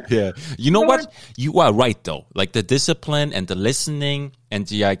 Yeah. You know what? You are right, though. Like the discipline and the listening, and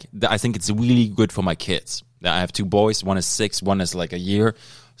I think it's really good for my kids. I have 2 boys. One is 6, one is like a year.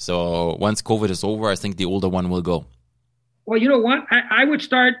 So once COVID is over, I think the older one will go. Well, you know what? I would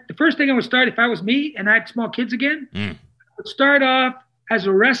start, the first thing I would start if I was me and I had small kids again, I would start off as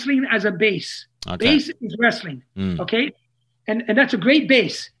a wrestling as a base. Okay. Base is wrestling, okay? And that's a great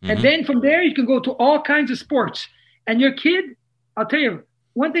base. Mm-hmm. And then from there, you can go to all kinds of sports. And your kid, I'll tell you,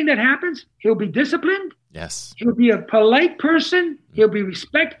 one thing that happens, he'll be disciplined. Yes. He'll be a polite person. He'll be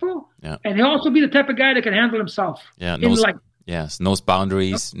respectful. Yeah. And he'll also be the type of guy that can handle himself in life. Yes, knows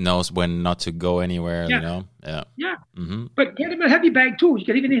boundaries, knows when not to go anywhere, you know. Yeah. Yeah. Mm-hmm. But get him a heavy bag too. You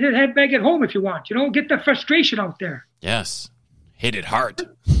can even hit a heavy bag at home if you want. You know, get the frustration out there. Yes. Hit it hard.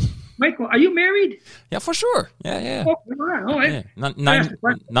 Michael, are you married? Yeah, for sure. Yeah. Oh, yeah.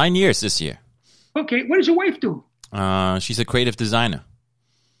 9 years this year. Okay. What does your wife do? She's a creative designer.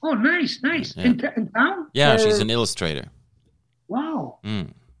 Oh, nice. Yeah. In town? Yeah, she's an illustrator. Wow.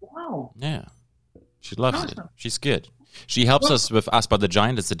 Wow. Yeah. She loves it. She's good. She helps us with Aspar the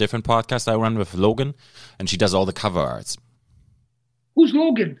Giant. It's a different podcast I run with Logan, and she does all the cover arts. Who's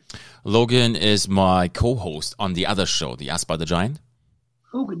Logan? Logan is my co-host on the other show, the Aspar the Giant.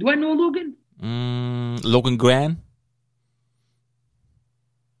 Logan. Do I know Logan? Logan Gran.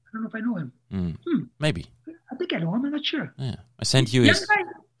 I don't know if I know him. Maybe. I think I know him. I'm not sure. Yeah, I sent you his.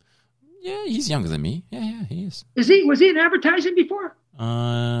 Yeah, he's younger than me. Yeah, he is. Was he in advertising before?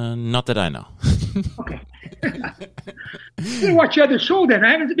 Not that I know. Okay. You watch your other show then.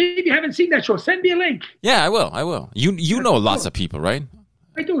 Maybe I haven't seen that show. Send me a link. Yeah, I will. You know lots of people, right?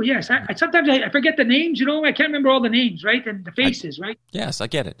 I do, yes. Sometimes I forget the names, you know. I can't remember all the names, right? And the faces, right? Yes, I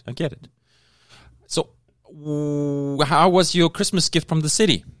get it. So, how was your Christmas gift from the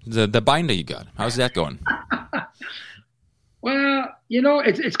city? The binder you got. How's that going? Well, you know,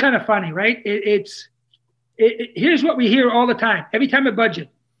 it's kind of funny, right? Here's what we hear all the time. Every time I budget.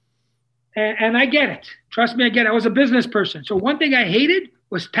 And I get it. Trust me, I get it. I was a business person. So one thing I hated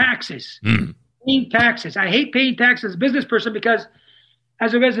was taxes. Paying taxes. I hate paying taxes as a business person because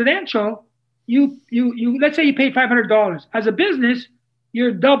as a residential, you let's say you pay $500. As a business,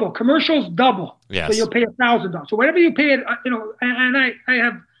 you're double. Commercials double. Yes. So you'll pay $1,000. So whatever you pay, you know, and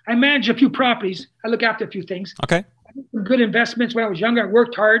I manage a few properties. I look after a few things. Okay. I did some good investments when I was younger. I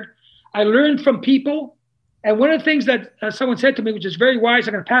worked hard. I learned from people. And one of the things that someone said to me, which is very wise,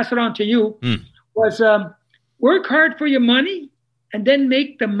 I'm going to pass it on to you, was work hard for your money and then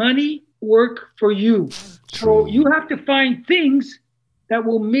make the money work for you. True. So you have to find things that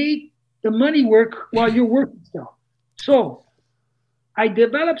will make the money work while you're working still. So I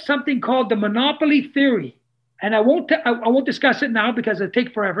developed something called the monopoly theory. And I won't discuss it now because it'll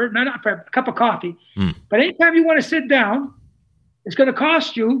take forever, not for a cup of coffee. But anytime you want to sit down, it's going to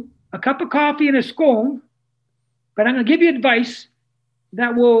cost you a cup of coffee and a scone. But I'm going to give you advice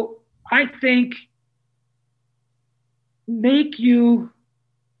that will, I think, make you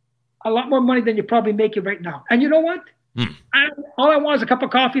a lot more money than you're probably making right now. And you know what? All I want is a cup of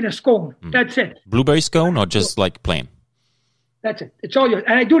coffee and a scone. That's it. Blueberry scone or just like plain? That's it. It's all yours.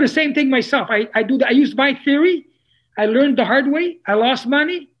 And I do the same thing myself. I used my theory. I learned the hard way. I lost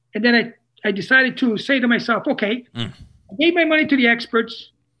money. And then I decided to say to myself, okay, I gave my money to the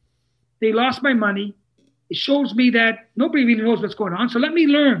experts. They lost my money. It shows me that nobody really knows what's going on. So let me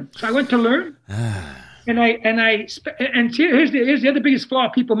learn. So I went to learn. And here's the other biggest flaw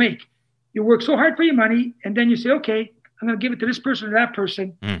people make. You work so hard for your money, and then you say, okay, I'm going to give it to this person or that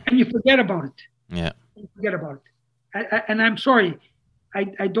person, and you forget about it. Yeah. You forget about it. And I'm sorry.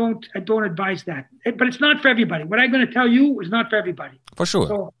 I don't advise that. But it's not for everybody. What I'm going to tell you is not for everybody. For sure.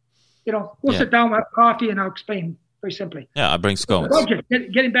 So, you know, we'll sit down, have coffee, and I'll explain very simply. Yeah, I bring scones. Budget.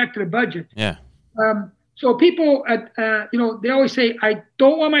 Getting back to the budget. Yeah. So people, they always say, I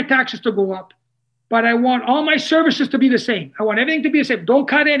don't want my taxes to go up, but I want all my services to be the same. I want everything to be the same. Don't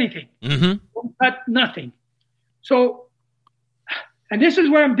cut anything. Mm-hmm. Don't cut nothing. So, and this is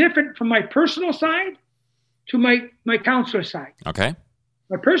where I'm different from my personal side to my counselor side. Okay.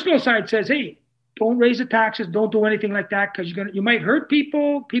 My personal side says, hey, don't raise the taxes. Don't do anything like that because you might hurt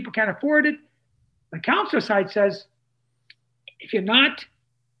people. People can't afford it. My counselor side says, if you're not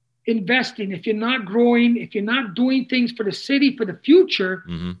investing, if you're not growing, if you're not doing things for the city, for the future,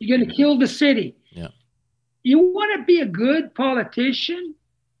 you're going to kill the city. Yeah. You want to be a good politician?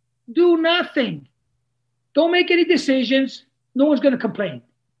 Do nothing. Don't make any decisions. No one's going to complain.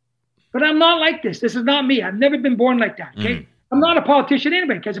 But I'm not like this. This is not me. I've never been born like that. Okay. I'm not a politician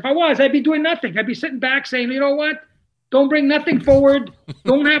anyway, because if I was, I'd be doing nothing. I'd be sitting back saying, you know what? Don't bring nothing forward.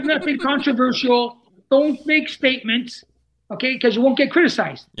 Don't have nothing controversial. Don't make statements, okay? Because you won't get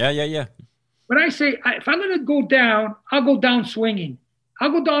criticized. Yeah. But I say, if I'm going to go down, I'll go down swinging.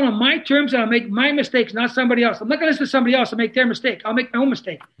 I'll go down on my terms and I'll make my mistakes, not somebody else. I'm not going to listen to somebody else and make their mistake. I'll make my own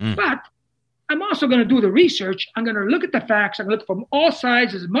mistake. But I'm also going to do the research. I'm going to look at the facts. I'm going to look from all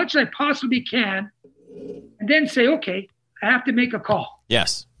sides as much as I possibly can and then say, okay, I have to make a call.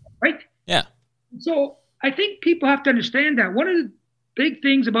 Yes. Right? Yeah. So I think people have to understand that. One of the big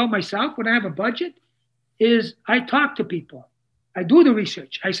things about myself when I have a budget is I talk to people. I do the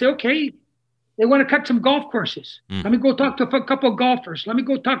research. I say, okay, they want to cut some golf courses. Let me go talk to a couple of golfers. Let me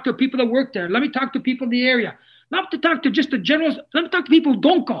go talk to people that work there. Let me talk to people in the area. Not to talk to just the generals. Let me talk to people who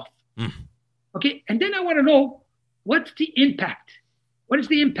don't golf. Okay. And then I want to know, what's the impact? What is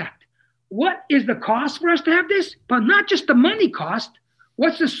the impact? What is the cost for us to have this? But not just the money cost.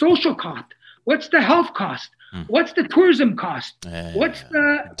 What's the social cost? What's the health cost? What's the tourism cost? What's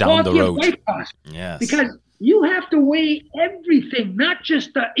the quality of life cost? Yes. Because you have to weigh everything, not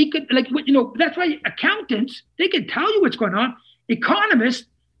just the that's why accountants, they can tell you what's going on. Economists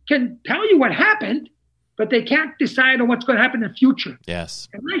can tell you what happened, but they can't decide on what's going to happen in the future. Yes.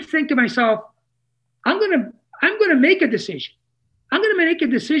 And I think to myself, I'm going to make a decision. I'm going to make a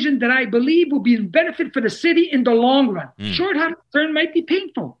decision that I believe will be in benefit for the city in the long run. Short term might be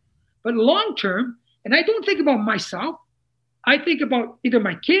painful, but long term, and I don't think about myself. I think about either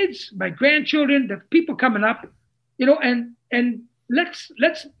my kids, my grandchildren, the people coming up, and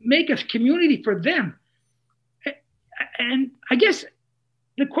let's make a community for them. And I guess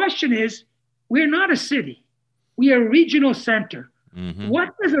the question is, we're not a city. We are a regional center. What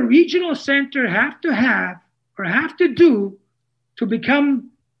does a regional center have or have to do to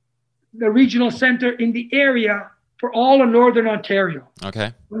become the regional center in the area for all of Northern Ontario?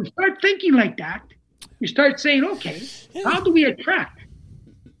 Okay. When you start thinking like that, you start saying, okay, how do we attract?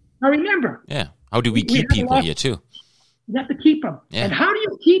 Now remember. Yeah. How do we keep people here too? You have to keep them. Yeah. And how do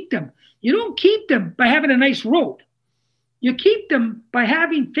you keep them? You don't keep them by having a nice road. You keep them by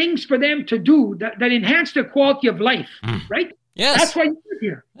having things for them to do that enhance their quality of life, right? Yes. That's why you're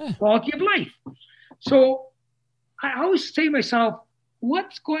here, quality of life. So I always say to myself,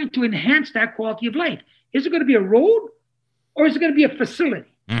 what's going to enhance that quality of life? Is it going to be a road or is it going to be a facility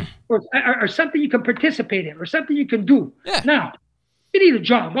or something you can participate in or something you can do? Yeah. Now, you need a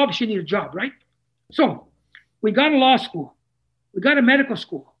job. Obviously, you need a job, right? So we got a law school. We got a medical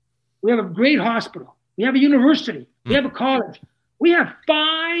school. We have a great hospital. We have a university. We have a college. We have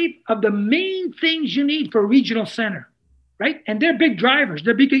 5 of the main things you need for a regional center, right? And they're big drivers.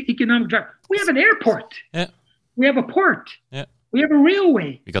 They're big economic drivers. We have an airport. Yeah. We have a port. Yeah. We have a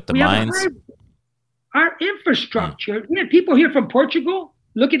railway. We got the mines. Our infrastructure. We had people here from Portugal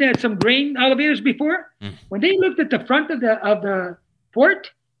looking at some grain elevators before. When they looked at the front of the port,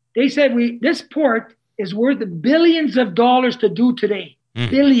 they said, this port is worth billions of dollars to do today.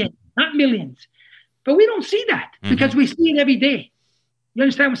 Billions, not millions. But we don't see that because we see it every day. You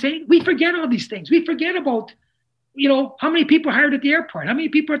understand what I'm saying? We forget all these things. We forget about, how many people hired at the airport, how many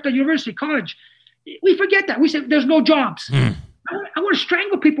people at the university, college. We forget that. We say there's no jobs. I want to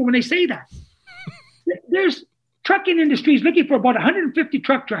strangle people when they say that. There's trucking industries looking for about 150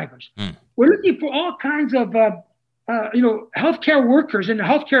 truck drivers. We're looking for all kinds of, healthcare workers in the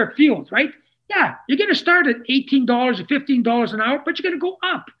healthcare field, right? Yeah, you're going to start at $18 or $15 an hour, but you're going to go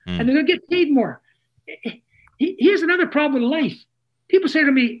up and they're going to get paid more. Here's another problem in life. People say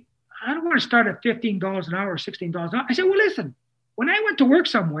to me, I don't want to start at $15 an hour or $16 an hour. I said, well, listen, when I went to work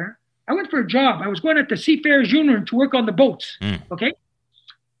somewhere, I went for a job. I was going at the Seafarers Union to work on the boats. Okay.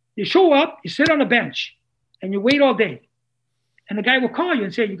 You show up, you sit on a bench and you wait all day. And the guy will call you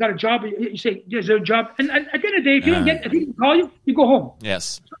and say, you got a job? You say, is there a job? And at the end of the day, if he doesn't call you, you go home.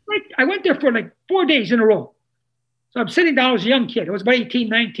 Yes. So I went there for like 4 days in a row. So I'm sitting down. I was a young kid. I was about 18,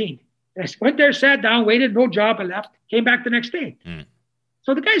 19. I went there, sat down, waited, no job. I left, came back the next day.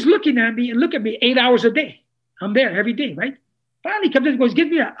 So the guy's looking at me and look at me 8 hours a day. I'm there every day, right? Finally he comes in and goes, give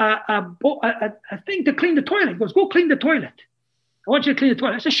me a thing to clean the toilet. He goes, go clean the toilet. I want you to clean the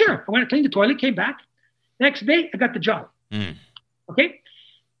toilet. I said, sure. I went to clean the toilet, came back. Next day, I got the job. Okay?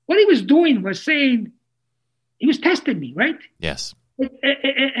 What he was doing was saying, he was testing me, right? Yes.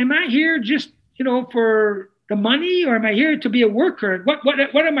 Am I here just, for the money, or am I here to be a worker? What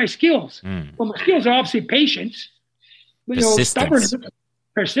are my skills? Well, my skills are obviously patience, stubbornness,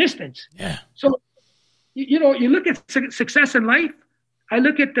 persistence. Yeah. So, you look at success in life. I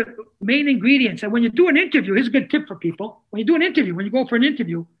look at the main ingredients. And when you do an interview, here's a good tip for people. When you do an interview, when you go for an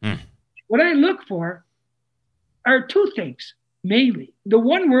interview, what I look for are two things, mainly. The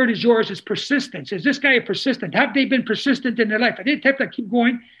one word is yours, is persistence. Is this guy persistent? Have they been persistent in their life? I didn't type that, keep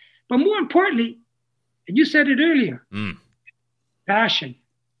going. But more importantly, and you said it earlier, passion.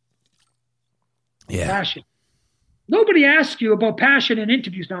 Yeah. Passion. Nobody asks you about passion in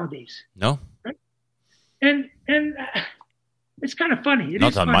interviews nowadays. No. Right? And it's kind of funny.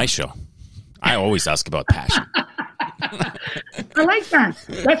 Not on my show. I always ask about passion. I like that.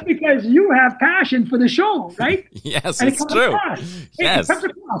 That's because you have passion for the show, right? Yes, and it's true. Yes. It comes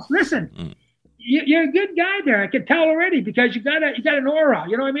across. Listen, you're a good guy there. I can tell already because you got an aura.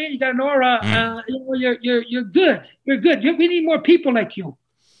 You know what I mean? You got an aura. You're good. You're good. We need more people like you.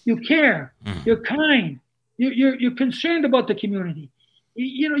 You care. You're kind. You're concerned about the community.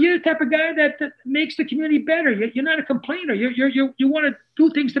 You're the type of guy that makes the community better. You're not a complainer. You want to do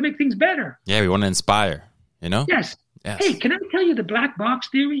things to make things better. Yeah, we want to inspire. Yes. Hey, can I tell you the black box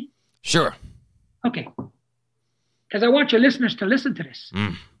theory? Sure. Okay. Because I want your listeners to listen to this.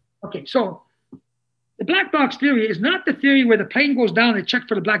 Okay, so the black box theory is not the theory where the plane goes down and check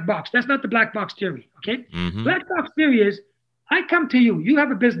for the black box. That's not the black box theory, okay? Black box theory is, I come to you. You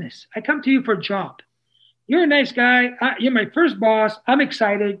have a business. I come to you for a job. You're a nice guy. You're my first boss. I'm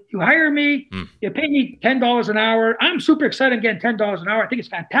excited. You hire me. You pay me $10 an hour. I'm super excited I'm getting $10 an hour. I think it's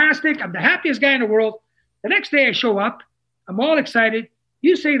fantastic. I'm the happiest guy in the world. The next day I show up. I'm all excited.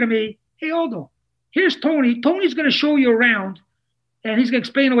 You say to me, hey, Aldo, here's Tony. Tony's going to show you around, and he's going to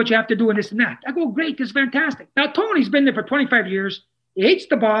explain what you have to do and this and that. I go, great. This is fantastic. Now, Tony's been there for 25 years. He hates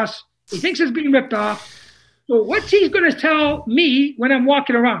the boss. He thinks he's being ripped off. So what's he going to tell me when I'm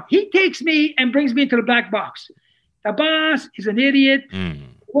walking around? He takes me and brings me into the black box. The boss is an idiot. We're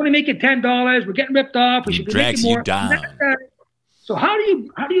only making $10. We're getting ripped off. We should be making more. You down. So how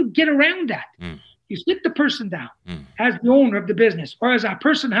do you get around that? You sit the person down as the owner of the business or as a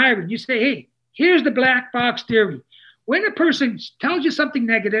person hiring. You say, hey, here's the black box theory. When a person tells you something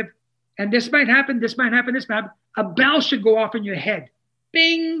negative, and this might happen, this might happen, this might happen, a bell should go off in your head.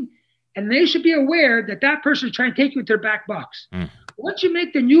 Bing. And they should be aware that person is trying to take you into their back box. Once you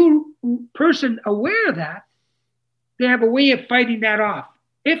make the new person aware of that, they have a way of fighting that off.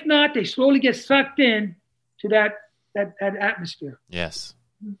 If not, they slowly get sucked in to that atmosphere. Yes.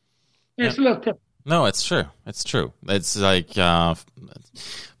 It's a little tip. No, it's true. It's true. It's like,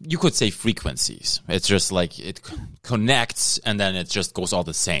 you could say frequencies. It's just like it connects and then it just goes all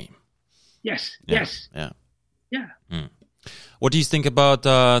the same. Yes. Yeah. Yes. Yeah. What do you think about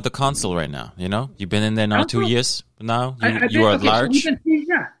the console right now? You've been in there now 2 years now. You are at large.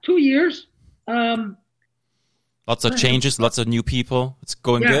 2 years. Lots of changes, lots of new people. It's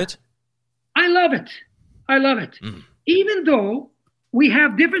going good. I love it. Even though we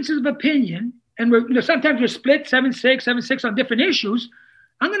have differences of opinion, and sometimes we're split 7-6 on different issues.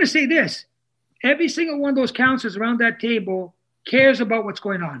 I'm going to say this: every single one of those counselors around that table cares about what's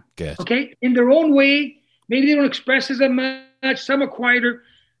going on. Good. Okay, in their own way. Maybe they don't express as much. Some are quieter.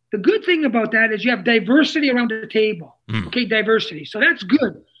 The good thing about that is you have diversity around the table. Okay, diversity. So that's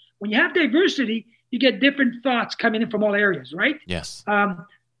good. When you have diversity, you get different thoughts coming in from all areas, right? Yes.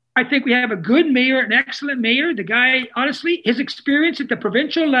 I think we have a good mayor, an excellent mayor. The guy, honestly, his experience at the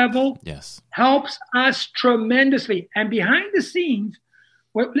provincial level helps us tremendously. And behind the scenes,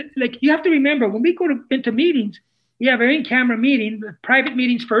 you have to remember, when we go into meetings, we have our in-camera meeting, private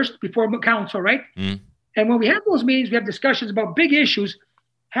meetings first before council, right? And when we have those meetings, we have discussions about big issues.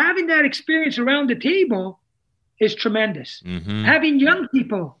 Having that experience around the table is tremendous. Having young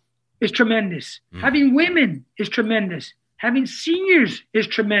people is tremendous. Having women is tremendous. Having seniors is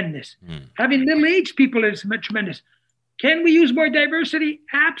tremendous. Having middle-aged people is tremendous. Can we use more diversity?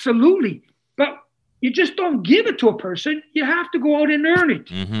 Absolutely. But you just don't give it to a person. You have to go out and earn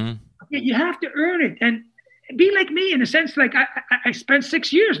it. You have to earn it. And be like me in a sense, like I spent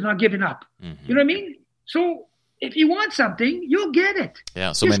 6 years not giving up. You know what I mean? So if you want something, you'll get it.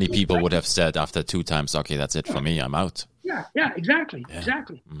 Yeah, so many people would have said after 2 times, okay, that's it for me, I'm out. Yeah, exactly.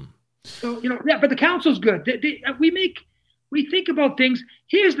 So, but the council's good. We make we think about things.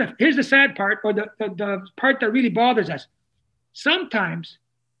 Here's the sad part, or the part that really bothers us. Sometimes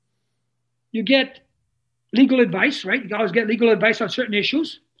you get legal advice, right? You always get legal advice on certain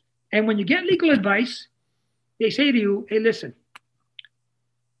issues. And when you get legal advice, they say to you, hey, listen,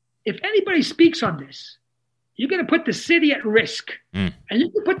 if anybody speaks on this, you're going to put the city at risk. And you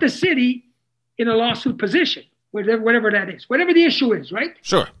can put the city in a lawsuit position, whatever that is, whatever the issue is, right?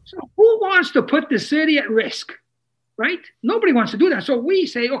 Sure. So who wants to put the city at risk, right? Nobody wants to do that. So we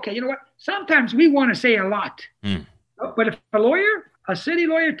say, okay, you know what? Sometimes we want to say a lot. But if a city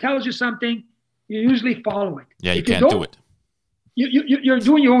lawyer tells you something, you usually follow it. Yeah, you can't do it. You're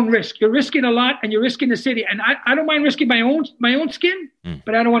doing your own risk. You're risking a lot, and you're risking the city. And I don't mind risking my own skin,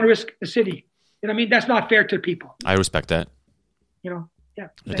 but I don't want to risk the city. You know what I mean? That's not fair to people. I respect that. You know, yeah.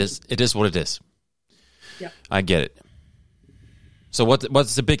 It is what it is. Yeah. I get it. So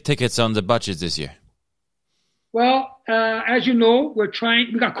what's the big tickets on the budget this year? Well, as you know, we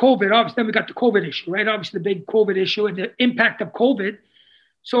got COVID, obviously, then we got the COVID issue, right? Obviously, the big COVID issue and the impact of COVID.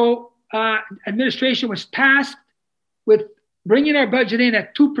 So administration was tasked with bringing our budget in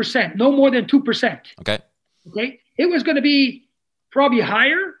at 2%, no more than 2%. Okay. It was going to be probably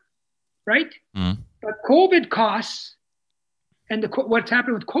higher, right? But COVID costs and what's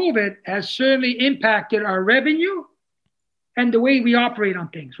happened with COVID has certainly impacted our revenue and the way we operate on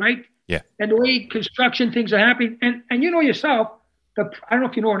things, right? Yeah. And the way construction things are happening. And you know yourself, I don't know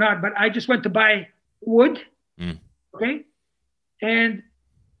if you know or not, but I just went to buy wood, okay? And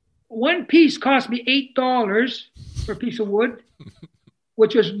one piece cost me $8 for a piece of wood,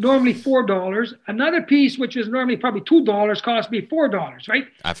 which was normally $4. Another piece, which was normally probably $2, cost me $4, right?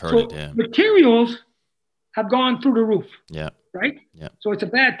 I've heard it, yeah. Materials have gone through the roof. Yeah. Right? Yeah. So it's a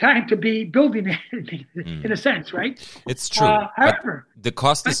bad time to be building anything in a sense, right? It's true. However, the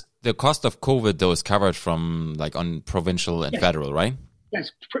cost of COVID though is covered from like on provincial and federal, right?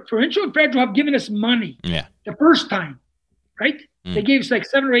 Yes. Provincial and federal have given us money. Yeah. The first time, right? They gave us like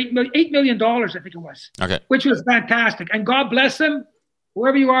 $8 million, I think it was. Okay. Which was fantastic. And God bless them,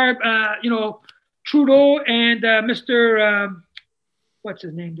 whoever you are, Trudeau and Mr. What's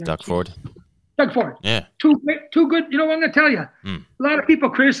his name? Doug Ford. Doug Ford. Yeah. Too good. You know what I'm going to tell you? A lot of people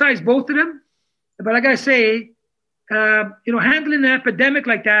criticize both of them. But I got to say, handling an epidemic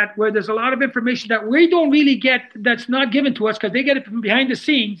like that, where there's a lot of information that we don't really get, that's not given to us because they get it from behind the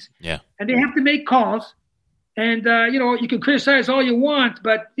scenes. Yeah. And they have to make calls. And, you can criticize all you want,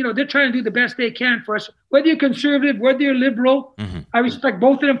 but, they're trying to do the best they can for us. Whether you're conservative, whether you're liberal, I respect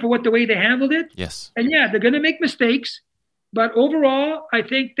both of them for the way they handled it. Yes. And, yeah, they're going to make mistakes. But overall, I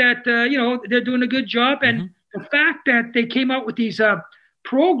think that, they're doing a good job. And the fact that they came out with these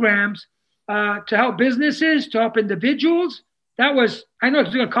programs to help businesses, to help individuals, I know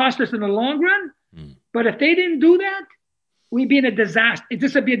it's going to cost us in the long run. But if they didn't do that, we'd be in a disaster.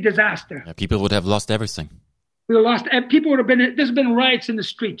 This would be a disaster. Yeah, people would have lost everything. We would have lost, and people would have been, there's been riots in the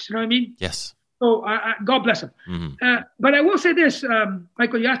streets. You know what I mean? Yes. So God bless them. But I will say this,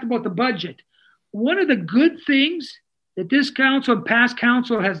 Michael, you asked about the budget. One of the good things that this council and past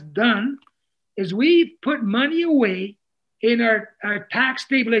council has done is we put money away in our tax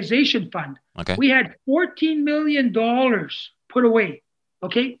stabilization fund. Okay. We had $14 million put away.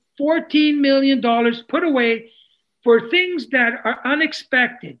 Okay. $14 million put away for things that are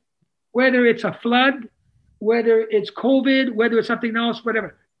unexpected, whether it's a flood, whether it's COVID, whether it's something else,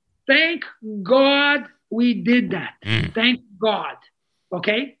 whatever. Thank God we did that. Thank God.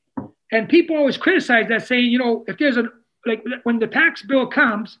 Okay. And people always criticize that, saying, if there's when the tax bill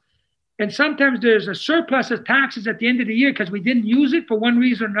comes, and sometimes there's a surplus of taxes at the end of the year because we didn't use it for one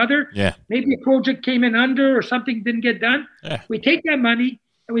reason or another. Yeah. Maybe a project came in under or something didn't get done. Yeah. We take that money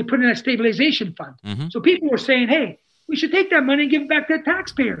and we put it in a stabilization fund. So people were saying, hey, we should take that money and give it back to the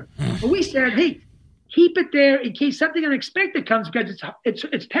taxpayer. But we said, hey, keep it there in case something unexpected comes, because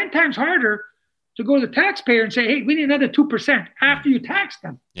it's 10 times harder to go to the taxpayer and say, hey, we need another 2% after you tax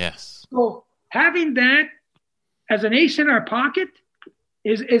them. Yes. So having that as an ace in our pocket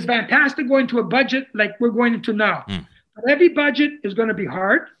is fantastic going to a budget like we're going into now. But every budget is going to be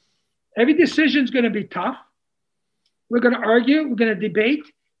hard. Every decision is going to be tough. We're going to argue. We're going to debate.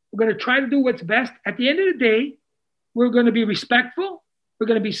 We're going to try to do what's best. At the end of the day, we're going to be respectful. We're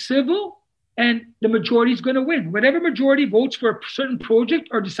going to be civil. And the majority is going to win. Whatever majority votes for a certain project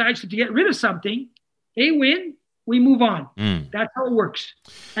or decides to get rid of something, they win, we move on. That's how it works.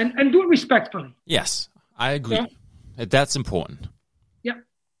 And do it respectfully. Yes, I agree. Yeah. That's important. Yeah.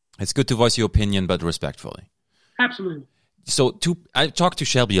 It's good to voice your opinion, but respectfully. Absolutely. I talked to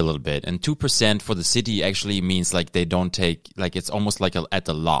Shelby a little bit, and 2% for the city actually means like they don't take, like it's almost like at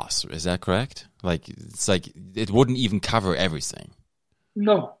a loss. Is that correct? Like it's like it wouldn't even cover everything.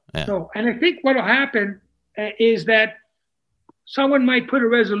 No. And I think what will happen is that someone might put a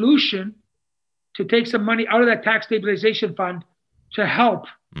resolution to take some money out of that tax stabilization fund to help.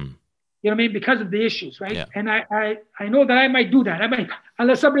 You know what I mean? Because of the issues, right? Yeah. And I know that I might do that. I might,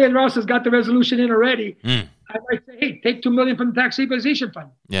 unless somebody else has got the resolution in already, I might say, hey, take $2 million from the tax stabilization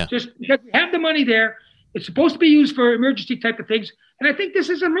fund. Yeah. Just because we have the money there, it's supposed to be used for emergency type of things. And I think this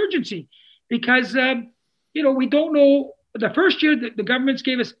is an emergency because, we don't know. The first year, the governments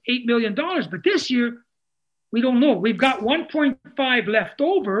gave us $8 million, but this year, we don't know. We've got 1.5 left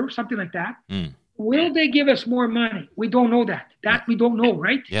over, something like that. Will they give us more money? We don't know that. That we don't know,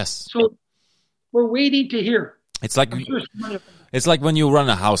 right? Yes. So we're waiting to hear. It's like when you run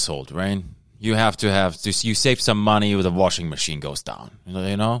a household, right? You have to you save some money when the washing machine goes down,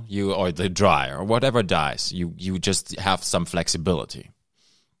 or the dryer or whatever dies. You just have some flexibility.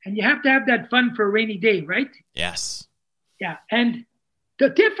 And you have to have that fund for a rainy day, right? Yes. Yeah. And the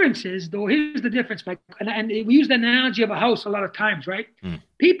difference is, though, here's the difference, Mike. And we use the analogy of a house a lot of times, right?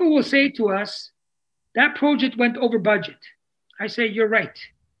 People will say to us, that project went over budget. I say, you're right.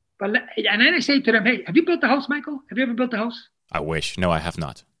 And then I say to them, hey, have you built a house, Michael? Have you ever built a house? I wish. No, I have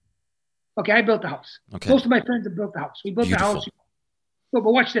not. Okay, I built a house. Okay. Most of my friends have built a house. We built a house. But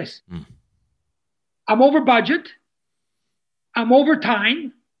watch this. I'm over budget. I'm over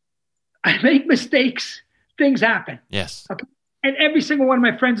time. I make mistakes. Things happen. Yes. Okay. And every single one of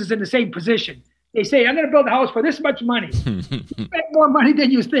my friends is in the same position. They say, I'm going to build a house for this much money. You spend more money than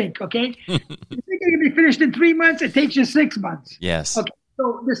you think, okay? You think it's going to be finished in 3 months, it takes you 6 months. Yes. Okay.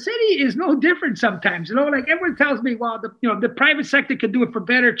 So the city is no different sometimes. Like everyone tells me, well, the private sector could do it for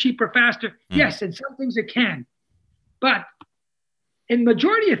better, cheaper, faster. Yes, in some things it can. But in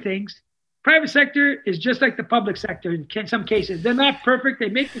majority of things, private sector is just like the public sector in some cases. They're not perfect. They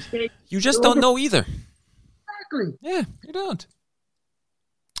make mistakes. You just don't know either. Exactly. Yeah, you don't.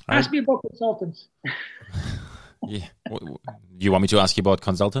 Ask me about consultants. Yeah. You want me to ask you about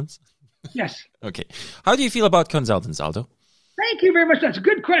consultants? Yes. Okay. How do you feel about consultants, Aldo? Thank you very much. That's a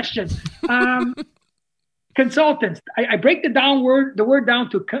good question. Consultants. I break the word down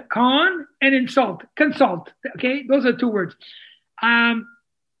to con and insult. Consult. Okay, those are 2 words.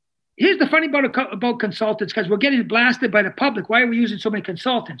 Here's the funny about consultants, because we're getting blasted by the public. Why are we using so many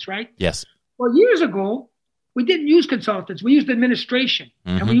consultants, right? Yes. Well, years ago, we didn't use consultants. We used administration,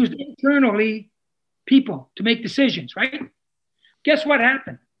 and we used internally people to make decisions, right? Guess what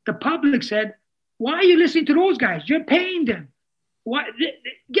happened? The public said, why are you listening to those guys? You're paying them. Why?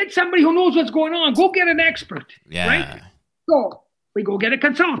 Get somebody who knows what's going on. Go get an expert, right? So we go get a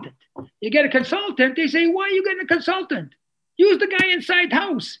consultant. You get a consultant, they say, why are you getting a consultant? Use the guy inside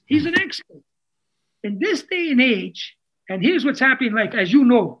house. He's an expert. In this day and age, and here's what's happening, like, as you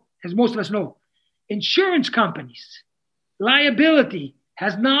know, as most of us know, insurance companies, liability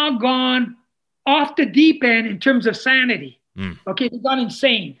has now gone off the deep end in terms of sanity. Okay, they've gone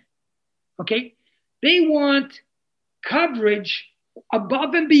insane. Okay, they want coverage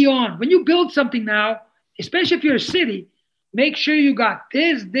above and beyond. When you build something now, especially if you're a city, make sure you got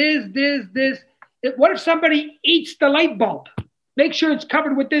this. What if somebody eats the light bulb? Make sure it's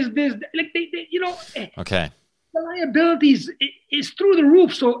covered with this. Like Okay. The liabilities is through the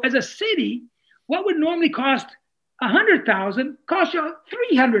roof. So as a city, what would normally cost $100,000 cost you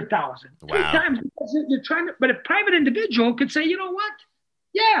 $300,000. Wow. 3 times, because you're trying to. But a private individual could say, you know what?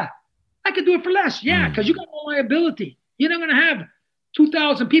 Yeah, I could do it for less. Yeah, because you got no liability. You're not going to have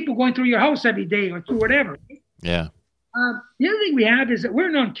 2,000 people going through your house every day or through whatever. Yeah. The other thing we have is that we're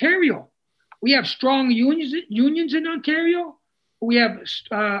in Ontario. We have strong unions in Ontario. We have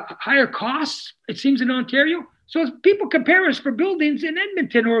higher costs, it seems, in Ontario. So as people compare us for buildings in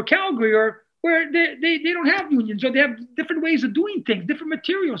Edmonton or Calgary, or where they don't have unions, or they have different ways of doing things, different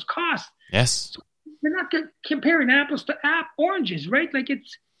materials, costs. Yes. So we're not comparing apples to oranges, right? Like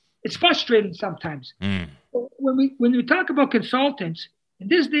it's frustrating sometimes. When we talk about consultants, in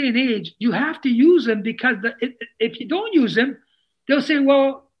this day and age, you have to use them, because if you don't use them, they'll say,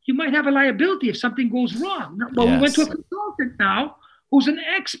 well, you might have a liability if something goes wrong. Well, we went to a consultant now who's an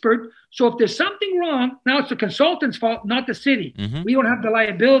expert. So if there's something wrong, now it's the consultant's fault, not the city. We don't have the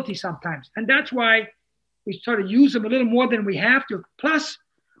liability sometimes. And that's why we sort of use them a little more than we have to. Plus,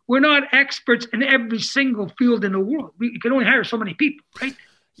 we're not experts in every single field in the world. We can only hire so many people, right?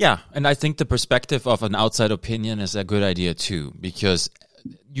 Yeah, and I think the perspective of an outside opinion is a good idea too, because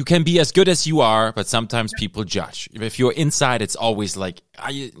you can be as good as you are, but sometimes people judge. If you're inside, it's always like,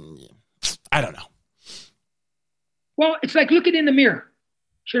 I don't know. Well, it's like looking in the mirror.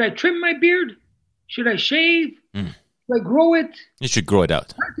 Should I trim my beard? Should I shave? Should I grow it? You should grow it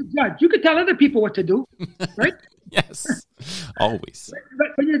out. Hard to judge. You could tell other people what to do, right? Yes, always. But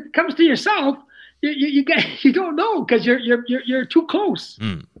when it comes to yourself, you don't know because you're too close.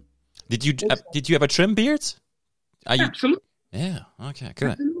 Did you ever trim beards? Absolutely. Yeah. Okay.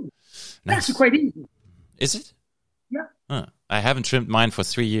 Good. Absolutely. Nice. That's quite easy. Is it? Yeah. I haven't trimmed mine for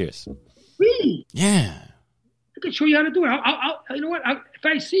 3 years. Really? Yeah. I can show you how to do it. I'll you know what? If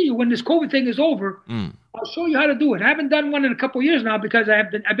I see you when this COVID thing is over, I'll show you how to do it. I haven't done one in a couple of years now because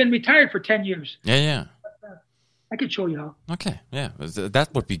I've been retired for 10 years. Yeah. But, I can show you how. Okay. Yeah. That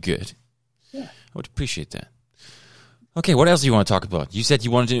would be good. Yeah. I would appreciate that. Okay. What else do you want to talk about? You said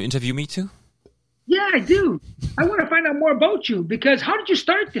you wanted to interview me too? Yeah, I do. I want to find out more about you because how did you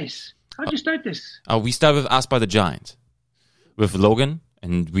start this? We started with Asked by the Giant with Logan,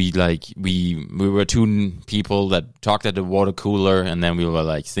 and we were two people that talked at the water cooler, and then we were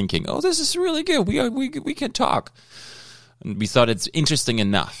like thinking, oh, this is really good. We can talk, and we thought it's interesting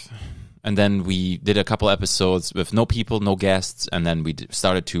enough. And then we did a couple episodes with no people, no guests, and then we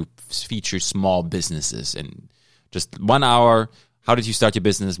started to feature small businesses in just 1 hour. How did you start your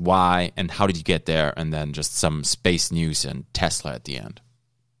business? Why? And how did you get there? And then just some space news and Tesla at the end.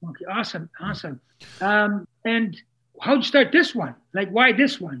 Okay, awesome. And how'd you start this one? Like, why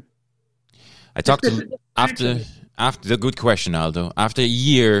this one? I talked to after the good question, Aldo. After a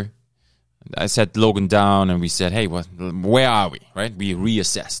year, I sat Logan down and we said, "Hey, where are we?" Right? We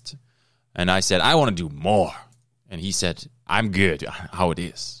reassessed, and I said, "I want to do more," and he said, "I'm good how it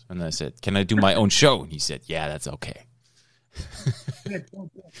is." And I said, "Can I do my own show?" And he said, "Yeah, that's okay."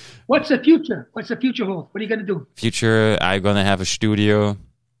 What's the future? What's the future hold? What are you going to do? Future, I'm going to have a studio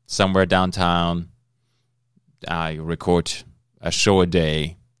somewhere downtown. I record a show a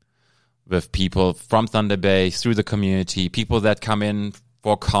day with people from Thunder Bay, through the community, people that come in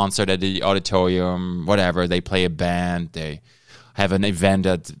for a concert at the auditorium, whatever. They play a band. They have an event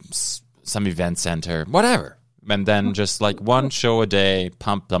at some event center, whatever. And then just like one show a day,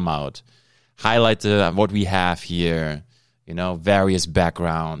 pump them out. Highlight what we have here. Various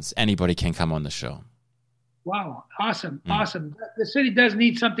backgrounds. Anybody can come on the show. Wow. Awesome. Awesome. The city does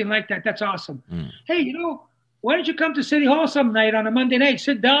need something like that. That's awesome. Hey, why don't you come to City Hall some night on a Monday night,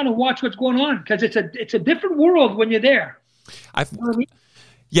 sit down and watch what's going on? Because it's a different world when you're there. You know what I mean?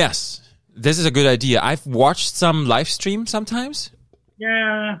 Yes, this is a good idea. I've watched some live stream sometimes.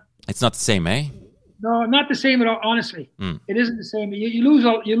 Yeah. It's not the same, eh? No, not the same at all, honestly. It isn't the same. You lose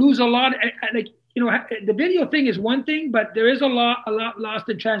a lot. Like, the video thing is one thing, but there is a lot lost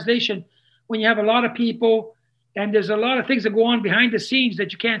in translation when you have a lot of people and there's a lot of things that go on behind the scenes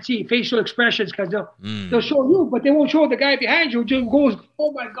that you can't see, facial expressions, because they'll show you, but they won't show the guy behind you who just goes,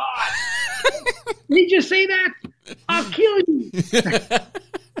 "Oh my God, did he just say that? I'll kill you."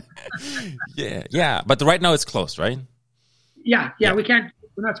 Yeah. But right now it's closed, right? Yeah. We can't.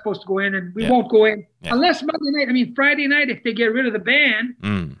 We're not supposed to go in, and we won't go in unless Monday night. I mean, Friday night, if they get rid of the ban,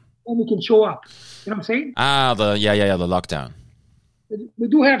 then we can show up. You know what I'm saying? The lockdown. We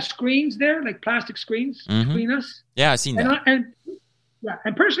do have screens there, like plastic screens between us. Yeah, I've seen that. And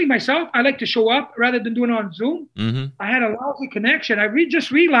personally, myself, I like to show up rather than doing it on Zoom. I had a lousy connection. I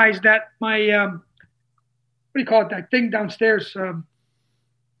just realized that my what do you call it? That thing downstairs. It's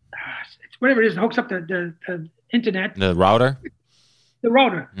whatever it is, that hooks up the internet. The router. The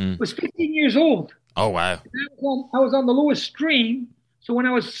router was 15 years old. Oh wow! I was on the lowest stream, so when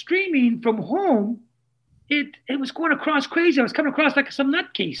I was streaming from home, it was going across crazy. I was coming across like some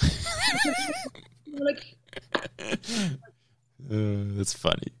nutcase. That's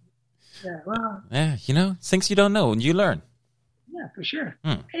funny. Yeah, well. Yeah, things you don't know and you learn. Yeah, for sure.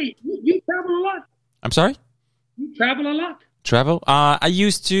 Hey, you travel a lot. I'm sorry? You travel a lot. Travel? I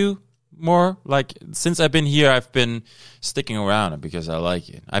used to. More like since I've been here, I've been sticking around because I like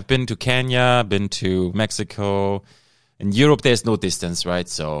it. I've been to Kenya, been to Mexico. In Europe, there's no distance, right?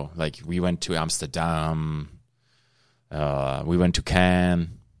 So, like, we went to Amsterdam, we went to Cannes,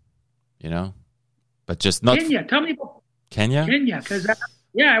 but just not Kenya. Tell me about Kenya. Kenya, because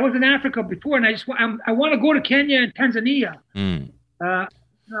I was in Africa before, and I want to go to Kenya and Tanzania.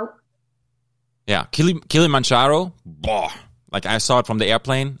 Yeah, Kilimanjaro. Like, I saw it from the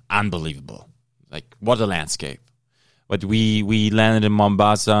airplane. Unbelievable. Like, what a landscape. But we landed in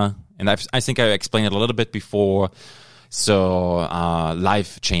Mombasa, and I think I explained it a little bit before. So,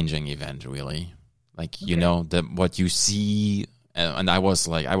 life-changing event, really. Like, what you see. And I was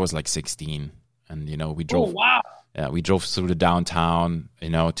like 16. And, we drove. Oh, wow. Yeah, we drove through the downtown,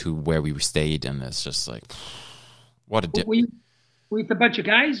 to where we stayed. And it's just like, what a With a bunch of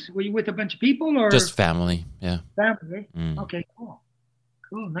guys? Were you with a bunch of people or Just family. Yeah. family? Eh? Okay, cool.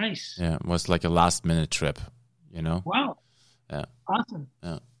 Cool, nice. Yeah. It was like a last minute trip, you know? Wow, Yeah. awesome.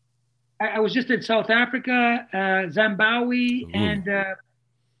 Yeah. I was just in South Africa, Zimbabwe, Ooh. and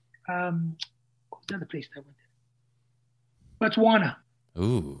what's the other place I went to? Botswana.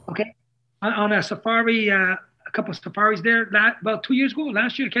 Ooh. Okay, on a safari, a couple of safaris there. About 2 years ago,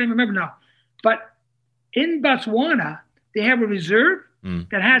 last year, I can't even remember now. But in Botswana, they have a reserve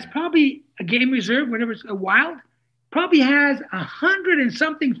that has probably a game reserve, whenever it's a wild, probably has 100 and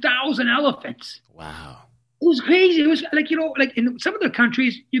something thousand elephants. Wow. It was crazy. It was like, like in some of the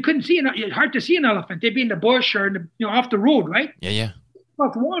countries, you couldn't see it's hard to see an elephant. They'd be in the bush or off the road, right? Yeah, yeah.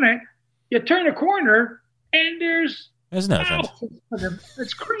 Botswana, you turn a corner and there's an elephant. thousands of them.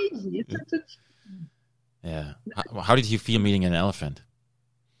 It's crazy. It's Yeah. How did you feel meeting an elephant?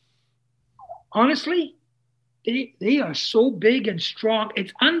 honestly, they are so big and strong.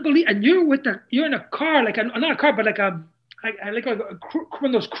 It's unbelievable. And you're in a car, like not a car, but like one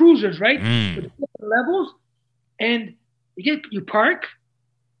of those cruisers, right? With different levels, and you park,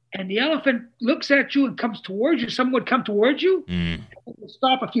 and the elephant looks at you and comes towards you. Someone would come towards you, and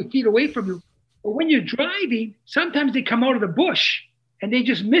stop a few feet away from you. But when you're driving, sometimes they come out of the bush and they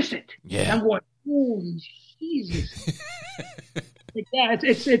just miss it. Yeah. And I'm going, holy Jesus. Like, yeah,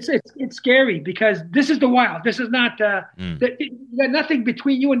 it's scary because this is the wild. This is not you got nothing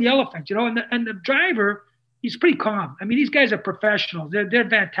between you and the elephant, and the driver, he's pretty calm. I mean, these guys are professionals. They're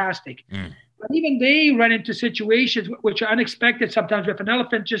fantastic. But even they run into situations which are unexpected sometimes. If an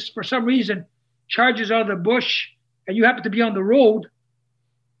elephant just for some reason charges out of the bush and you happen to be on the road,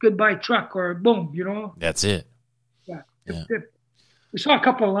 goodbye truck, or boom, That's it. Yeah. Yeah. We saw a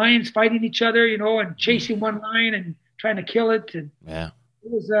couple of lions fighting each other, and chasing one lion and trying to kill it. And Yeah.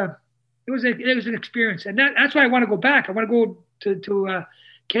 it was an experience. And that's why I want to go back. I want to go to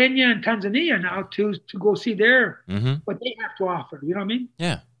Kenya and Tanzania now to go see what they have to offer. You know what I mean?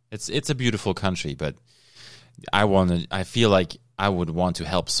 Yeah. It's a beautiful country, but I feel like I would want to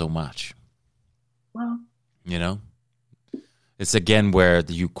help so much. Well, it's again where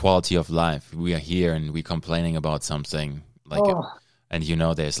the quality of life. We are here and we're complaining about something and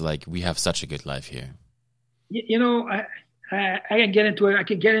there's we have such a good life here. I can get into it. I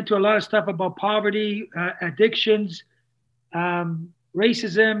can get into a lot of stuff about poverty, addictions,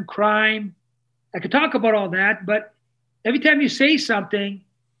 racism, crime. I could talk about all that, but every time you say something,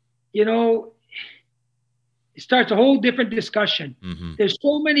 it starts a whole different discussion. There's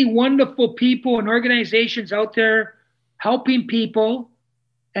so many wonderful people and organizations out there helping people,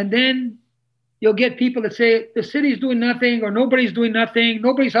 and then you'll get people that say the city's doing nothing or nobody's doing nothing,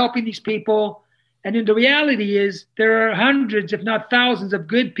 nobody's helping these people. And then the reality is there are hundreds, if not thousands, of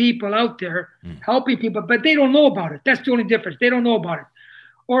good people out there helping people, but they don't know about it. That's the only difference. They don't know about it.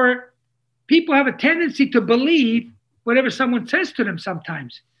 Or people have a tendency to believe whatever someone says to them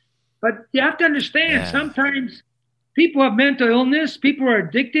sometimes. But you have to understand, sometimes people have mental illness, people are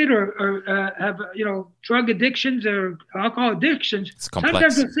addicted or have drug addictions or alcohol addictions.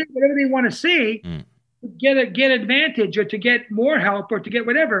 Sometimes they'll say whatever they want to say to get advantage or to get more help or to get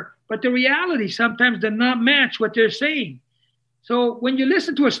whatever. But the reality sometimes does not match what they're saying. So when you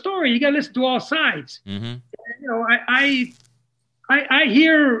listen to a story, you got to listen to all sides. I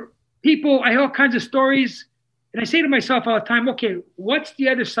hear people, I hear all kinds of stories, and I say to myself all the time, okay, what's the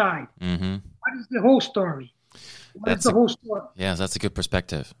other side? What is the whole story? That's the whole story. Yeah, that's a good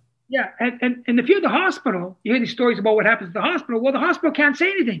perspective. Yeah, and if you're at the hospital, you hear these stories about what happens at the hospital. Well, the hospital can't say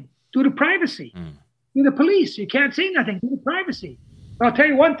anything due to privacy. You're the police. You can't say nothing due to privacy. But I'll tell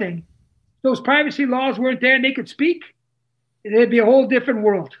you one thing. Those privacy laws weren't there and they could speak, there'd be a whole different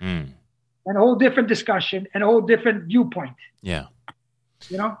world and a whole different discussion and a whole different viewpoint. Yeah.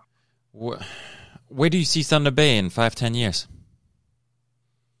 Where do you see Thunder Bay in 5-10 years?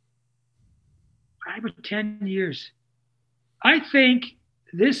 5 or 10 years. I think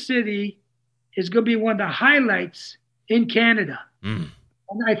this city is going to be one of the highlights in Canada. And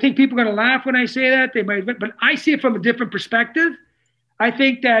I think people are going to laugh when I say that. They might, but I see it from a different perspective. I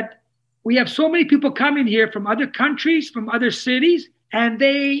think that we have so many people coming here from other countries, from other cities, and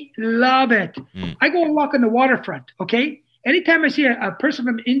they love it. I go and walk on the waterfront, okay? Anytime I see a person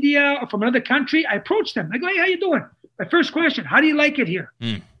from India or from another country, I approach them. I go, hey, how you doing? My first question, how do you like it here?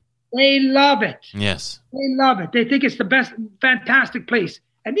 They love it. Yes. They love it. They think it's the best, fantastic place.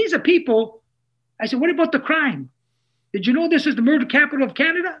 And these are people, I said, what about the crime? Did you know this is the murder capital of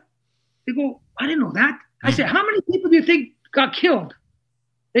Canada? They go, I didn't know that. I said, how many people do you think got killed?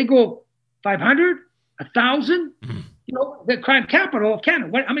 They go, 500, 1,000. The crime capital of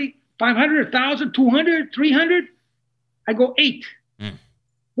Canada. What? I mean, 500, 1,000, 200, 300. I go 8.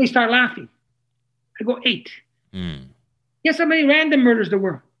 They start laughing. I go, 8. Mm. Guess how many random murders there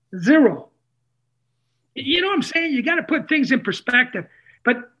were? 0. You know what I'm saying? You got to put things in perspective.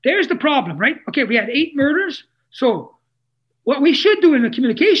 But there's the problem, right? Okay, we had 8 murders. So what we should do in the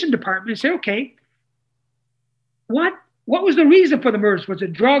communication department is say, okay, what was the reason for the murders? Was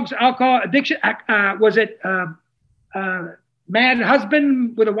it drugs, alcohol, addiction? Was it mad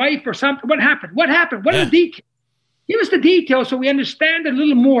husband with a wife or something? What happened? What happened? What are the details? Give us the details so we understand a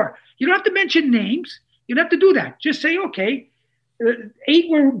little more. You don't have to mention names. You don't have to do that. Just say, okay, 8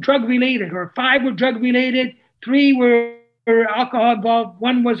 were drug related, or 5 were drug related, 3 were alcohol involved,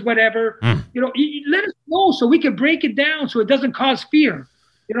 1 was whatever. You know, let us know so we can break it down so it doesn't cause fear.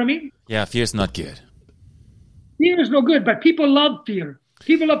 You know what I mean? Yeah, fear is not good. Fear is no good, but people love fear.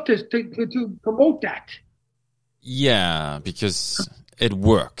 People love to promote that. Yeah, because it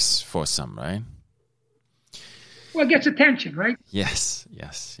works for some, right? Well, it gets attention, right? Yes.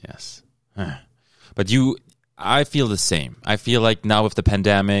 But I feel the same. I feel like now with the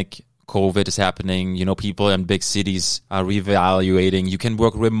pandemic, COVID is happening, you know, people in big cities are reevaluating. You can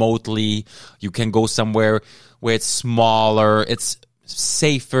work remotely. You can go somewhere where it's smaller. It's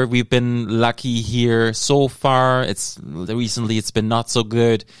safer. We've been lucky here so far. Recently it's been not so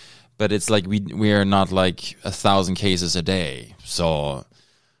good, but it's like we are not like 1,000 cases a day. So,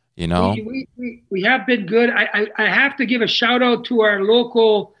 you know, we have been good. I have to give a shout out to our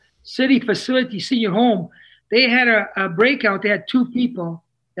local city facility senior home. They had a breakout. They had 2 people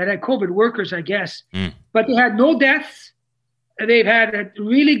that had COVID, workers, I guess, but they had no deaths. They've had it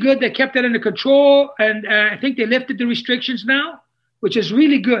really good. They kept it under control, and I think they lifted the restrictions now, which is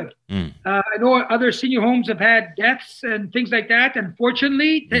really good. I know other senior homes have had deaths and things like that.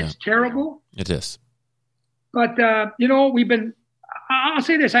 Unfortunately, it's terrible. It is. But, you know, I'll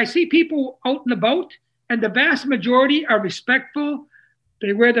say this. I see people out and about, and the vast majority are respectful.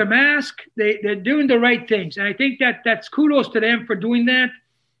 They wear their mask. They're doing the right things. And I think that's kudos to them for doing that.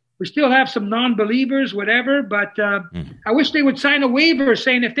 We still have some non-believers, whatever, but I wish they would sign a waiver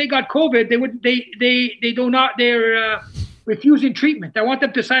saying if they got COVID, they're refusing treatment. I want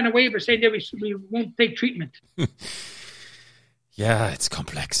them to sign a waiver saying we won't take treatment. Yeah, it's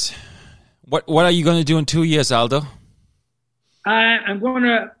complex. What are you going to do in 2 years, Aldo? I'm going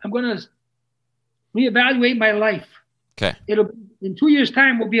to reevaluate my life. Okay. In 2 years'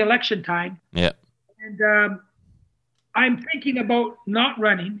 time will be election time. Yeah. And I'm thinking about not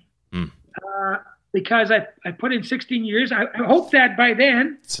running because I put in 16 years. I hope that by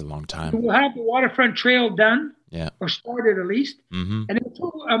then it's a long time. We'll have the waterfront trail done. Yeah. Or started at least. And then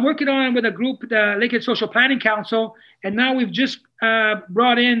I'm working on with a group, the Lakehead Social Planning Council, and now we've just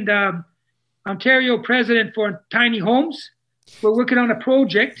brought in the Ontario president for tiny homes. We're working on a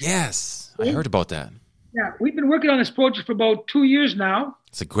project. Yes, I heard about that. Yeah, we've been working on this project for about 2 years now.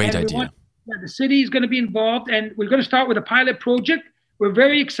 It's a great idea. The city is going to be involved, and we're going to start with a pilot project. We're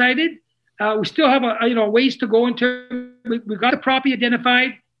very excited. We still have a ways to go into. We got the property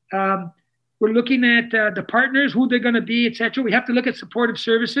identified. We're looking at the partners, who they're going to be, etc. We have to look at supportive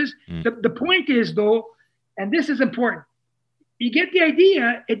services. The point is, though, and this is important, you get the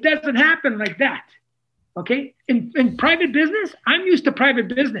idea, it doesn't happen like that. Okay? In private business, I'm used to private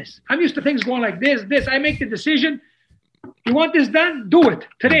business. I'm used to things going like this. I make the decision. You want this done? Do it.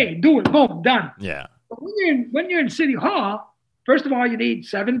 Today, do it. Boom, done. Yeah. But when you're in City Hall, first of all, you need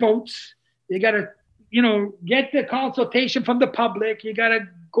 7 votes. You got to, get the consultation from the public. You got to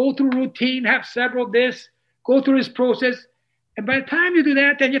go through routine, have several go through this process. And by the time you do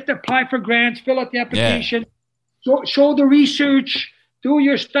that, then you have to apply for grants, fill out the application, show the research, do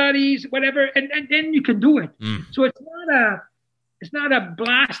your studies, whatever, and then you can do it. So it's not a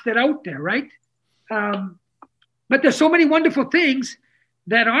blasted out there, right? But there's so many wonderful things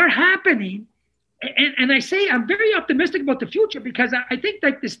that are happening. And I say I'm very optimistic about the future because I think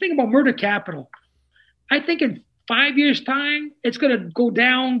like this thing about murder capital, I think in 5 years' time, it's going to go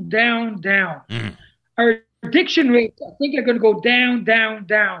down, down, down. Our addiction rates, I think, are going to go down, down,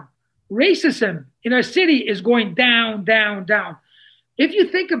 down. Racism in our city is going down, down, down. If you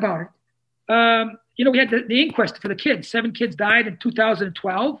think about it, we had the inquest for the kids. 7 kids died in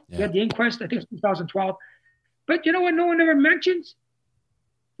 2012. Yeah. We had the inquest, I think it's 2012. But you know what no one ever mentions?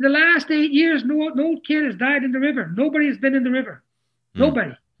 The last 8 years, no kid has died in the river. Nobody has been in the river.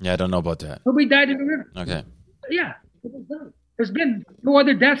 Nobody. Yeah, I don't know about that. Nobody died in the river. Okay. Yeah. There's been no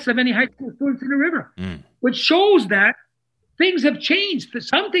other deaths of any high school students in the river, which shows that things have changed.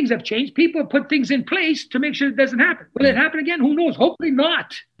 Some things have changed. People put things in place to make sure it doesn't happen. Will it happen again? Who knows? Hopefully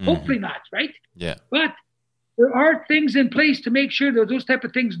not. Hopefully not, right? Yeah. But there are things in place to make sure that those type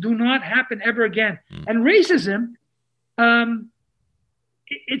of things do not happen ever again. And racism,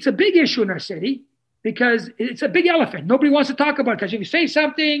 it's a big issue in our city because it's a big elephant. Nobody wants to talk about it because if you say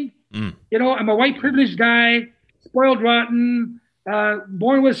something, I'm a white privileged guy, spoiled rotten,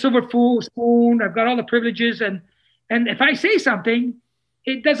 born with a silver spoon. I've got all the privileges, and if I say something,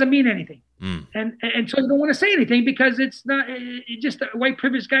 it doesn't mean anything. And so you don't want to say anything because it's just a white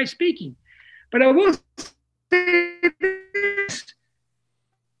privileged guy speaking. But I will say this,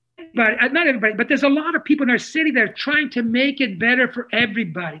 but not everybody, but there's a lot of people in our city that are trying to make it better for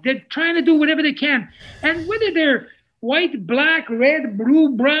everybody. They're trying to do whatever they can. And whether they're white, black, red,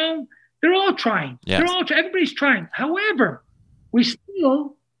 blue, brown, they're all trying. Yes. Everybody's trying. However, we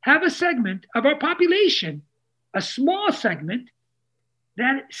still have a segment of our population, a small segment,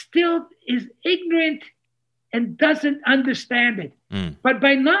 that still is ignorant and doesn't understand it. But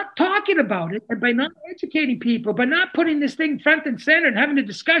by not talking about it and by not educating people, by not putting this thing front and center and having a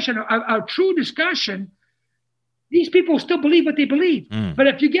discussion, a true discussion, these people still believe what they believe. But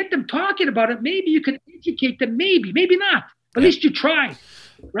if you get them talking about it, maybe you can educate them, maybe not. But at least you try,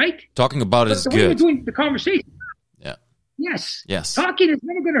 right? Talking about it is good. The way we're doing the conversation. Yeah. Yes. Talking is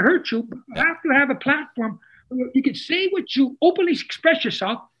never going to hurt you, but you have to have a platform where you can say what you openly express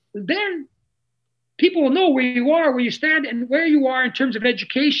yourself. Then people will know where you are, where you stand, and where you are in terms of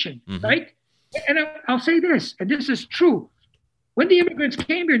education, right? And I'll say this, and this is true. When the immigrants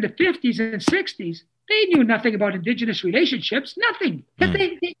came here in the 50s and 60s, they knew nothing about Indigenous relationships, nothing. Because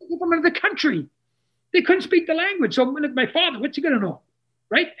they came from another country. They couldn't speak the language. So my father, what's he going to know,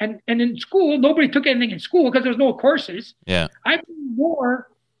 right? And in school, nobody took anything in school because there was no courses. Yeah. I've learned more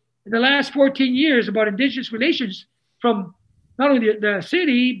in the last 14 years about Indigenous relations from not only the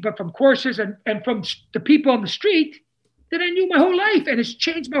city, but from courses and from the people on the street that I knew my whole life. And it's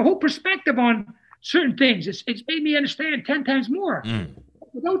changed my whole perspective on certain things. It's made me understand 10 times more.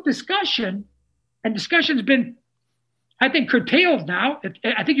 Without discussion, and discussion's been, I think, curtailed now.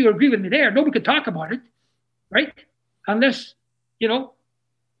 I think you agree with me there. Nobody could talk about it, right? Unless,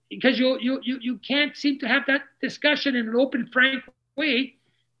 because you can't seem to have that discussion in an open, frank way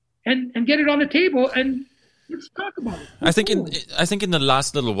and get it on the table and let's talk about it. I think in the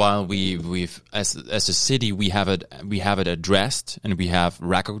last little while we've as a city we have it addressed and we have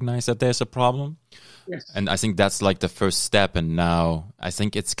recognized that there's a problem. Yes. And I think that's like the first step. And now I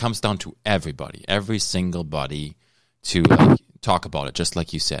think it comes down to everybody, every single body, to talk about it, just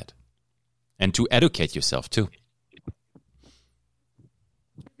like you said, and to educate yourself too.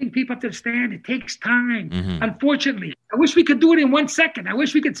 I think people have to understand it takes time. Unfortunately, I wish we could do it in 1 second. I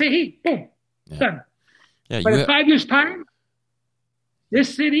wish we could say, "Hey, boom, done." Yeah, but in 5 years' time,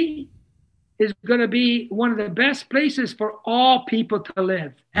 this city is going to be one of the best places for all people to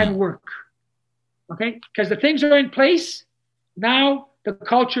live and work. Okay? Because the things are in place. Now the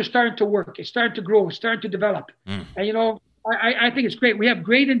culture is starting to work. It's starting to grow. It's starting to develop. And, I think it's great. We have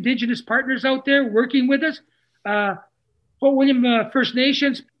great Indigenous partners out there working with us. Fort William First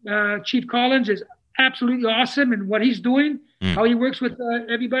Nations, Chief Collins is absolutely awesome in what he's doing, how he works with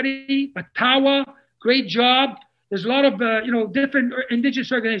everybody. Ottawa, great job. There's a lot of different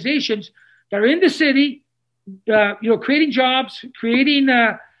Indigenous organizations that are in the city, creating jobs, creating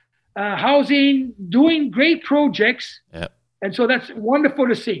housing, doing great projects. Yep. And so that's wonderful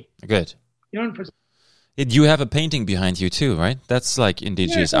to see. Good. You have a painting behind you too, right? That's like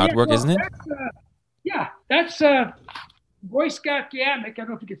Indigenous artwork, isn't it? That's Goiskak-Yamik. I don't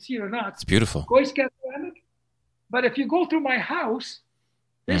know if you can see it or not. It's beautiful. Goiskak-Yamik. But if you go through my house,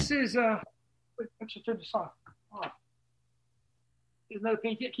 this is I should turn this off. There's another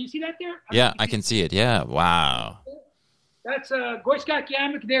painting. Can you see that there? Yeah, I can see it. Yeah, wow. That's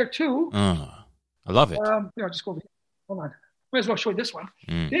Goiskak-Yamik there too. I love it. I'll just go over here. Hold on. Might as well show you this one.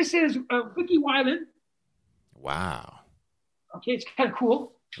 This is Vicky Weiland. Wow. Okay, it's kind of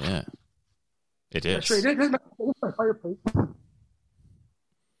cool. Yeah, it is. I'll show you. This is my fireplace.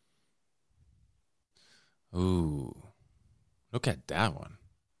 Ooh, look at that one.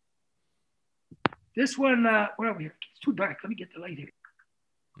 This one, where are we here? It's too dark. Let me get the light here.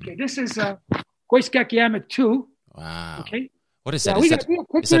 Okay, this is Goiskak-Yamik 2. Wow. Okay. What is that? Is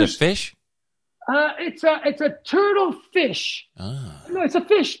that a fish? It's a turtle fish. No, it's a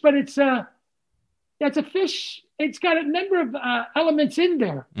fish, but it's a fish. It's got a number of elements in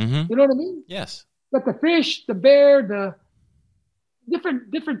there. You know what I mean? Yes. But the fish, the bear, the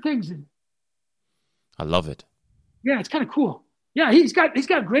different things in it. I love it. Yeah, it's kind of cool. Yeah, he's got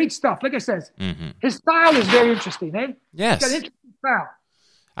great stuff. Like I said, his style is very interesting, eh? Yes. He's got interesting style.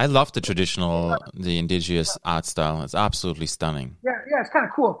 I love the indigenous art style. It's absolutely stunning. Yeah, it's kind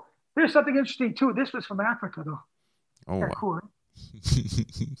of cool. Here's something interesting too. This was from Africa, though. Oh, kind of cool.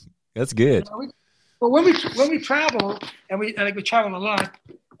 That's good. But when we travel, and we travel a lot,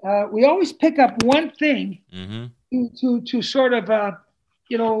 we always pick up one thing to sort of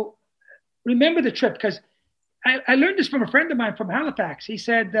remember the trip, because I learned this from a friend of mine from Halifax. He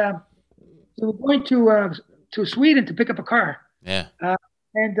said we were going to Sweden to pick up a car. Yeah.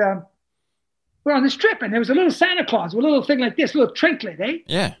 And we're on this trip, and there was a little Santa Claus, a little thing like this, a little trinket, eh?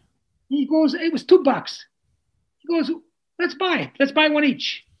 Yeah. He goes, it was $2. He goes, let's buy it. Let's buy one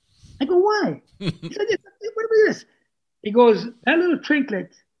each. I go, why? He said, what is this? He goes, that little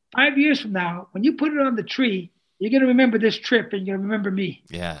trinket, 5 years from now, when you put it on the tree, you're going to remember this trip, and you're going to remember me.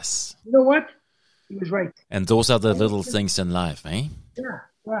 Yes. You know what? He was right. And those are the little things in life, eh?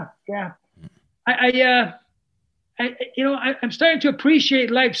 Yeah. I'm starting to appreciate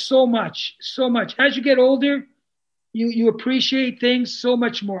life so much. As you get older, you appreciate things so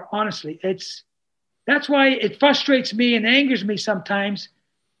much more. Honestly, that's why it frustrates me and angers me sometimes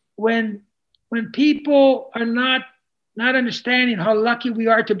when people are not understanding how lucky we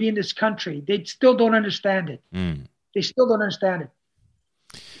are to be in this country. They still don't understand it. They still don't understand it.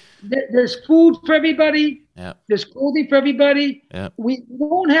 There's food for everybody. Yeah. There's clothing for everybody. Yeah. We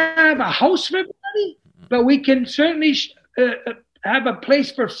won't have a house for everybody, but we can certainly have a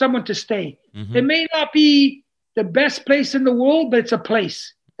place for someone to stay. It may not be the best place in the world, but it's a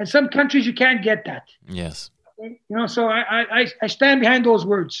place. In some countries, you can't get that. Yes. So I stand behind those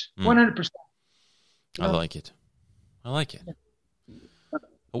words, 100%. I like it. I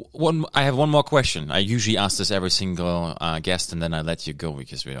have one more question. I usually ask this every single guest, and then I let you go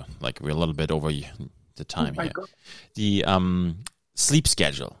because we're a little bit over the time here. God. The sleep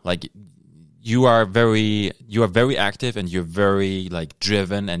schedule, you are very active, and you're very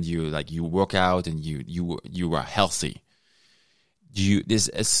driven, and you work out, and you are healthy. Is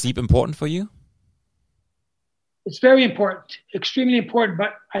sleep important for you? It's very important, extremely important.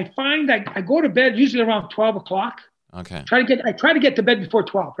 But I find I go to bed usually around 12 o'clock. Okay. I try to get to bed before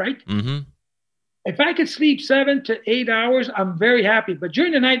 12, right? Mm-hmm. If I could sleep 7 to 8 hours, I'm very happy. But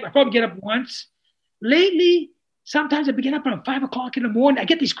during the night, I probably get up once. Lately, sometimes I begin up around 5 o'clock in the morning. I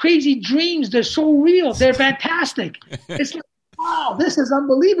get these crazy dreams. They're so real. They're fantastic. It's like, wow, this is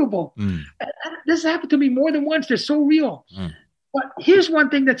unbelievable. And this happened to me more than once. They're so real. But here's one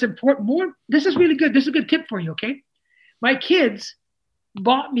thing that's important. This is really good. This is a good tip for you, okay? My kids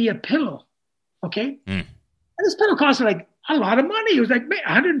bought me a pillow, okay? And this pillow cost a lot of money. It was $150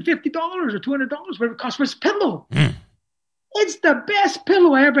 or $200, whatever it cost for this pillow. It's the best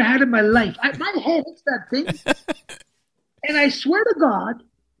pillow I ever had in my life. My head hits that thing. And I swear to God,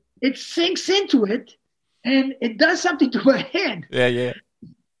 it sinks into it, and it does something to my head. Yeah.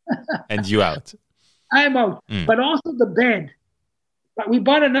 And you out. I'm out. But also the bed. But we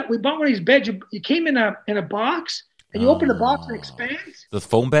bought one of these beds. You came in a box, and you open the box and it expands. The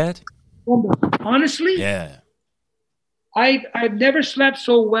foam bed? Honestly? Yeah. I've never slept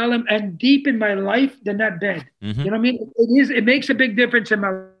so well and deep in my life than that bed. You know what I mean? It makes a big difference in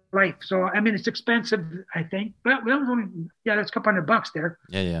my life. So, I mean, it's expensive, I think. But that was only, that's a couple $100 there.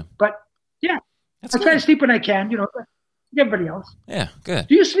 Yeah. But, yeah. I try to sleep when I can, like everybody else. Yeah, good.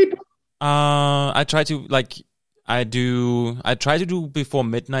 Do you sleep? I try to, I try to do before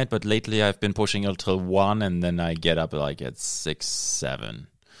midnight, but lately I've been pushing until 1, and then I get up at 6, 7.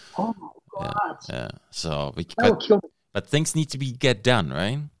 Oh, my God. Yeah. So, but things need to get done,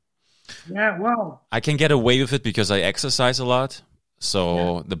 right? Yeah, well. I can get away with it because I exercise a lot.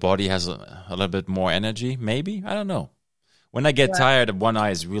 So the body has a little bit more energy, maybe. I don't know. When I get tired, one eye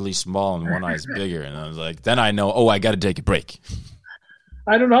is really small and one eye is bigger. And I was then I know, I got to take a break.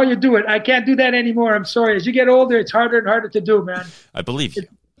 I don't know how you do it. I can't do that anymore. I'm sorry. As you get older, it's harder and harder to do, man. I believe you.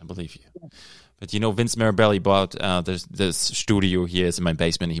 But Vince Mirabelli bought this studio here is in my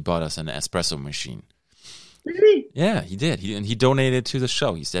basement. He bought us an espresso machine. Really? Yeah, he did. He donated it to the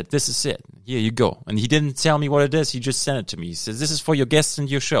show. He said, "This is it. Here you go." And he didn't tell me what it is. He just sent it to me. He says, "This is for your guests and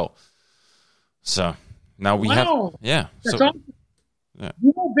your show." So now we have. Yeah. That's awesome. Yeah.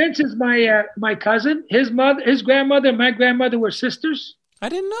 Vince is my cousin. His grandmother, and my grandmother were sisters. I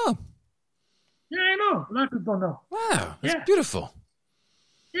didn't know. Yeah, I know. A lot of people don't know. Wow, that's beautiful.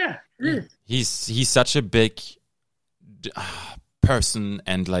 Yeah, it is. He's such a big person,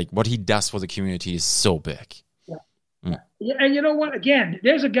 and what he does for the community is so big. Yeah, and you know what? Again,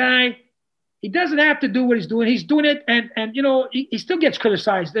 there's a guy. He doesn't have to do what he's doing. He's doing it, and he still gets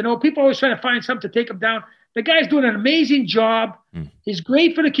criticized. People always trying to find something to take him down. The guy's doing an amazing job. He's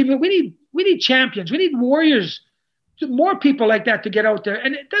great for the community. We need champions. We need warriors. More people like that to get out there,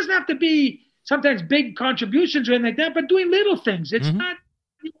 and it doesn't have to be sometimes big contributions or anything like that, but doing little things. It's not.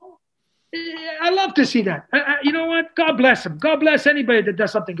 I love to see that. You know what? God bless him. God bless anybody that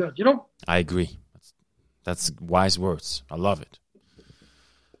does something good. I agree. That's wise words. I love it.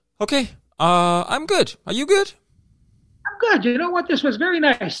 Okay, I'm good. Are you good? I'm good. You know what? This was very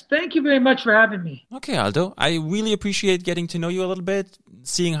nice. Thank you very much for having me. Okay, Aldo. I really appreciate getting to know you a little bit,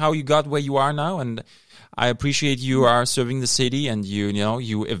 seeing how you got where you are now, and I appreciate you are serving the city and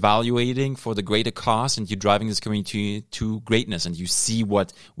you evaluating for the greater cause, and you driving this community to greatness, and you see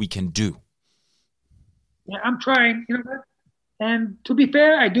what we can do. Yeah, I'm trying. You know what? And to be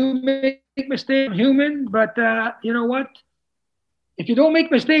fair, I do make mistakes. I'm human, but you know what? If you don't make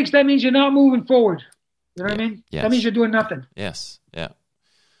mistakes, that means you're not moving forward. You know what I mean? Yes. That means you're doing nothing. Yes. Yeah.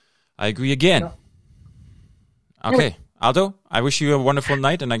 I agree again. Yeah. Okay, Aldo, I wish you a wonderful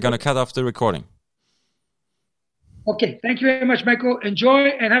night, and I'm going to cut off the recording. Okay. Thank you very much, Michael. Enjoy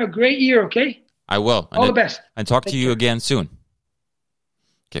and have a great year, okay? I will. All the best. And talk to you again soon.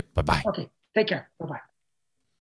 Okay, bye-bye. Okay. Take care. Bye-bye.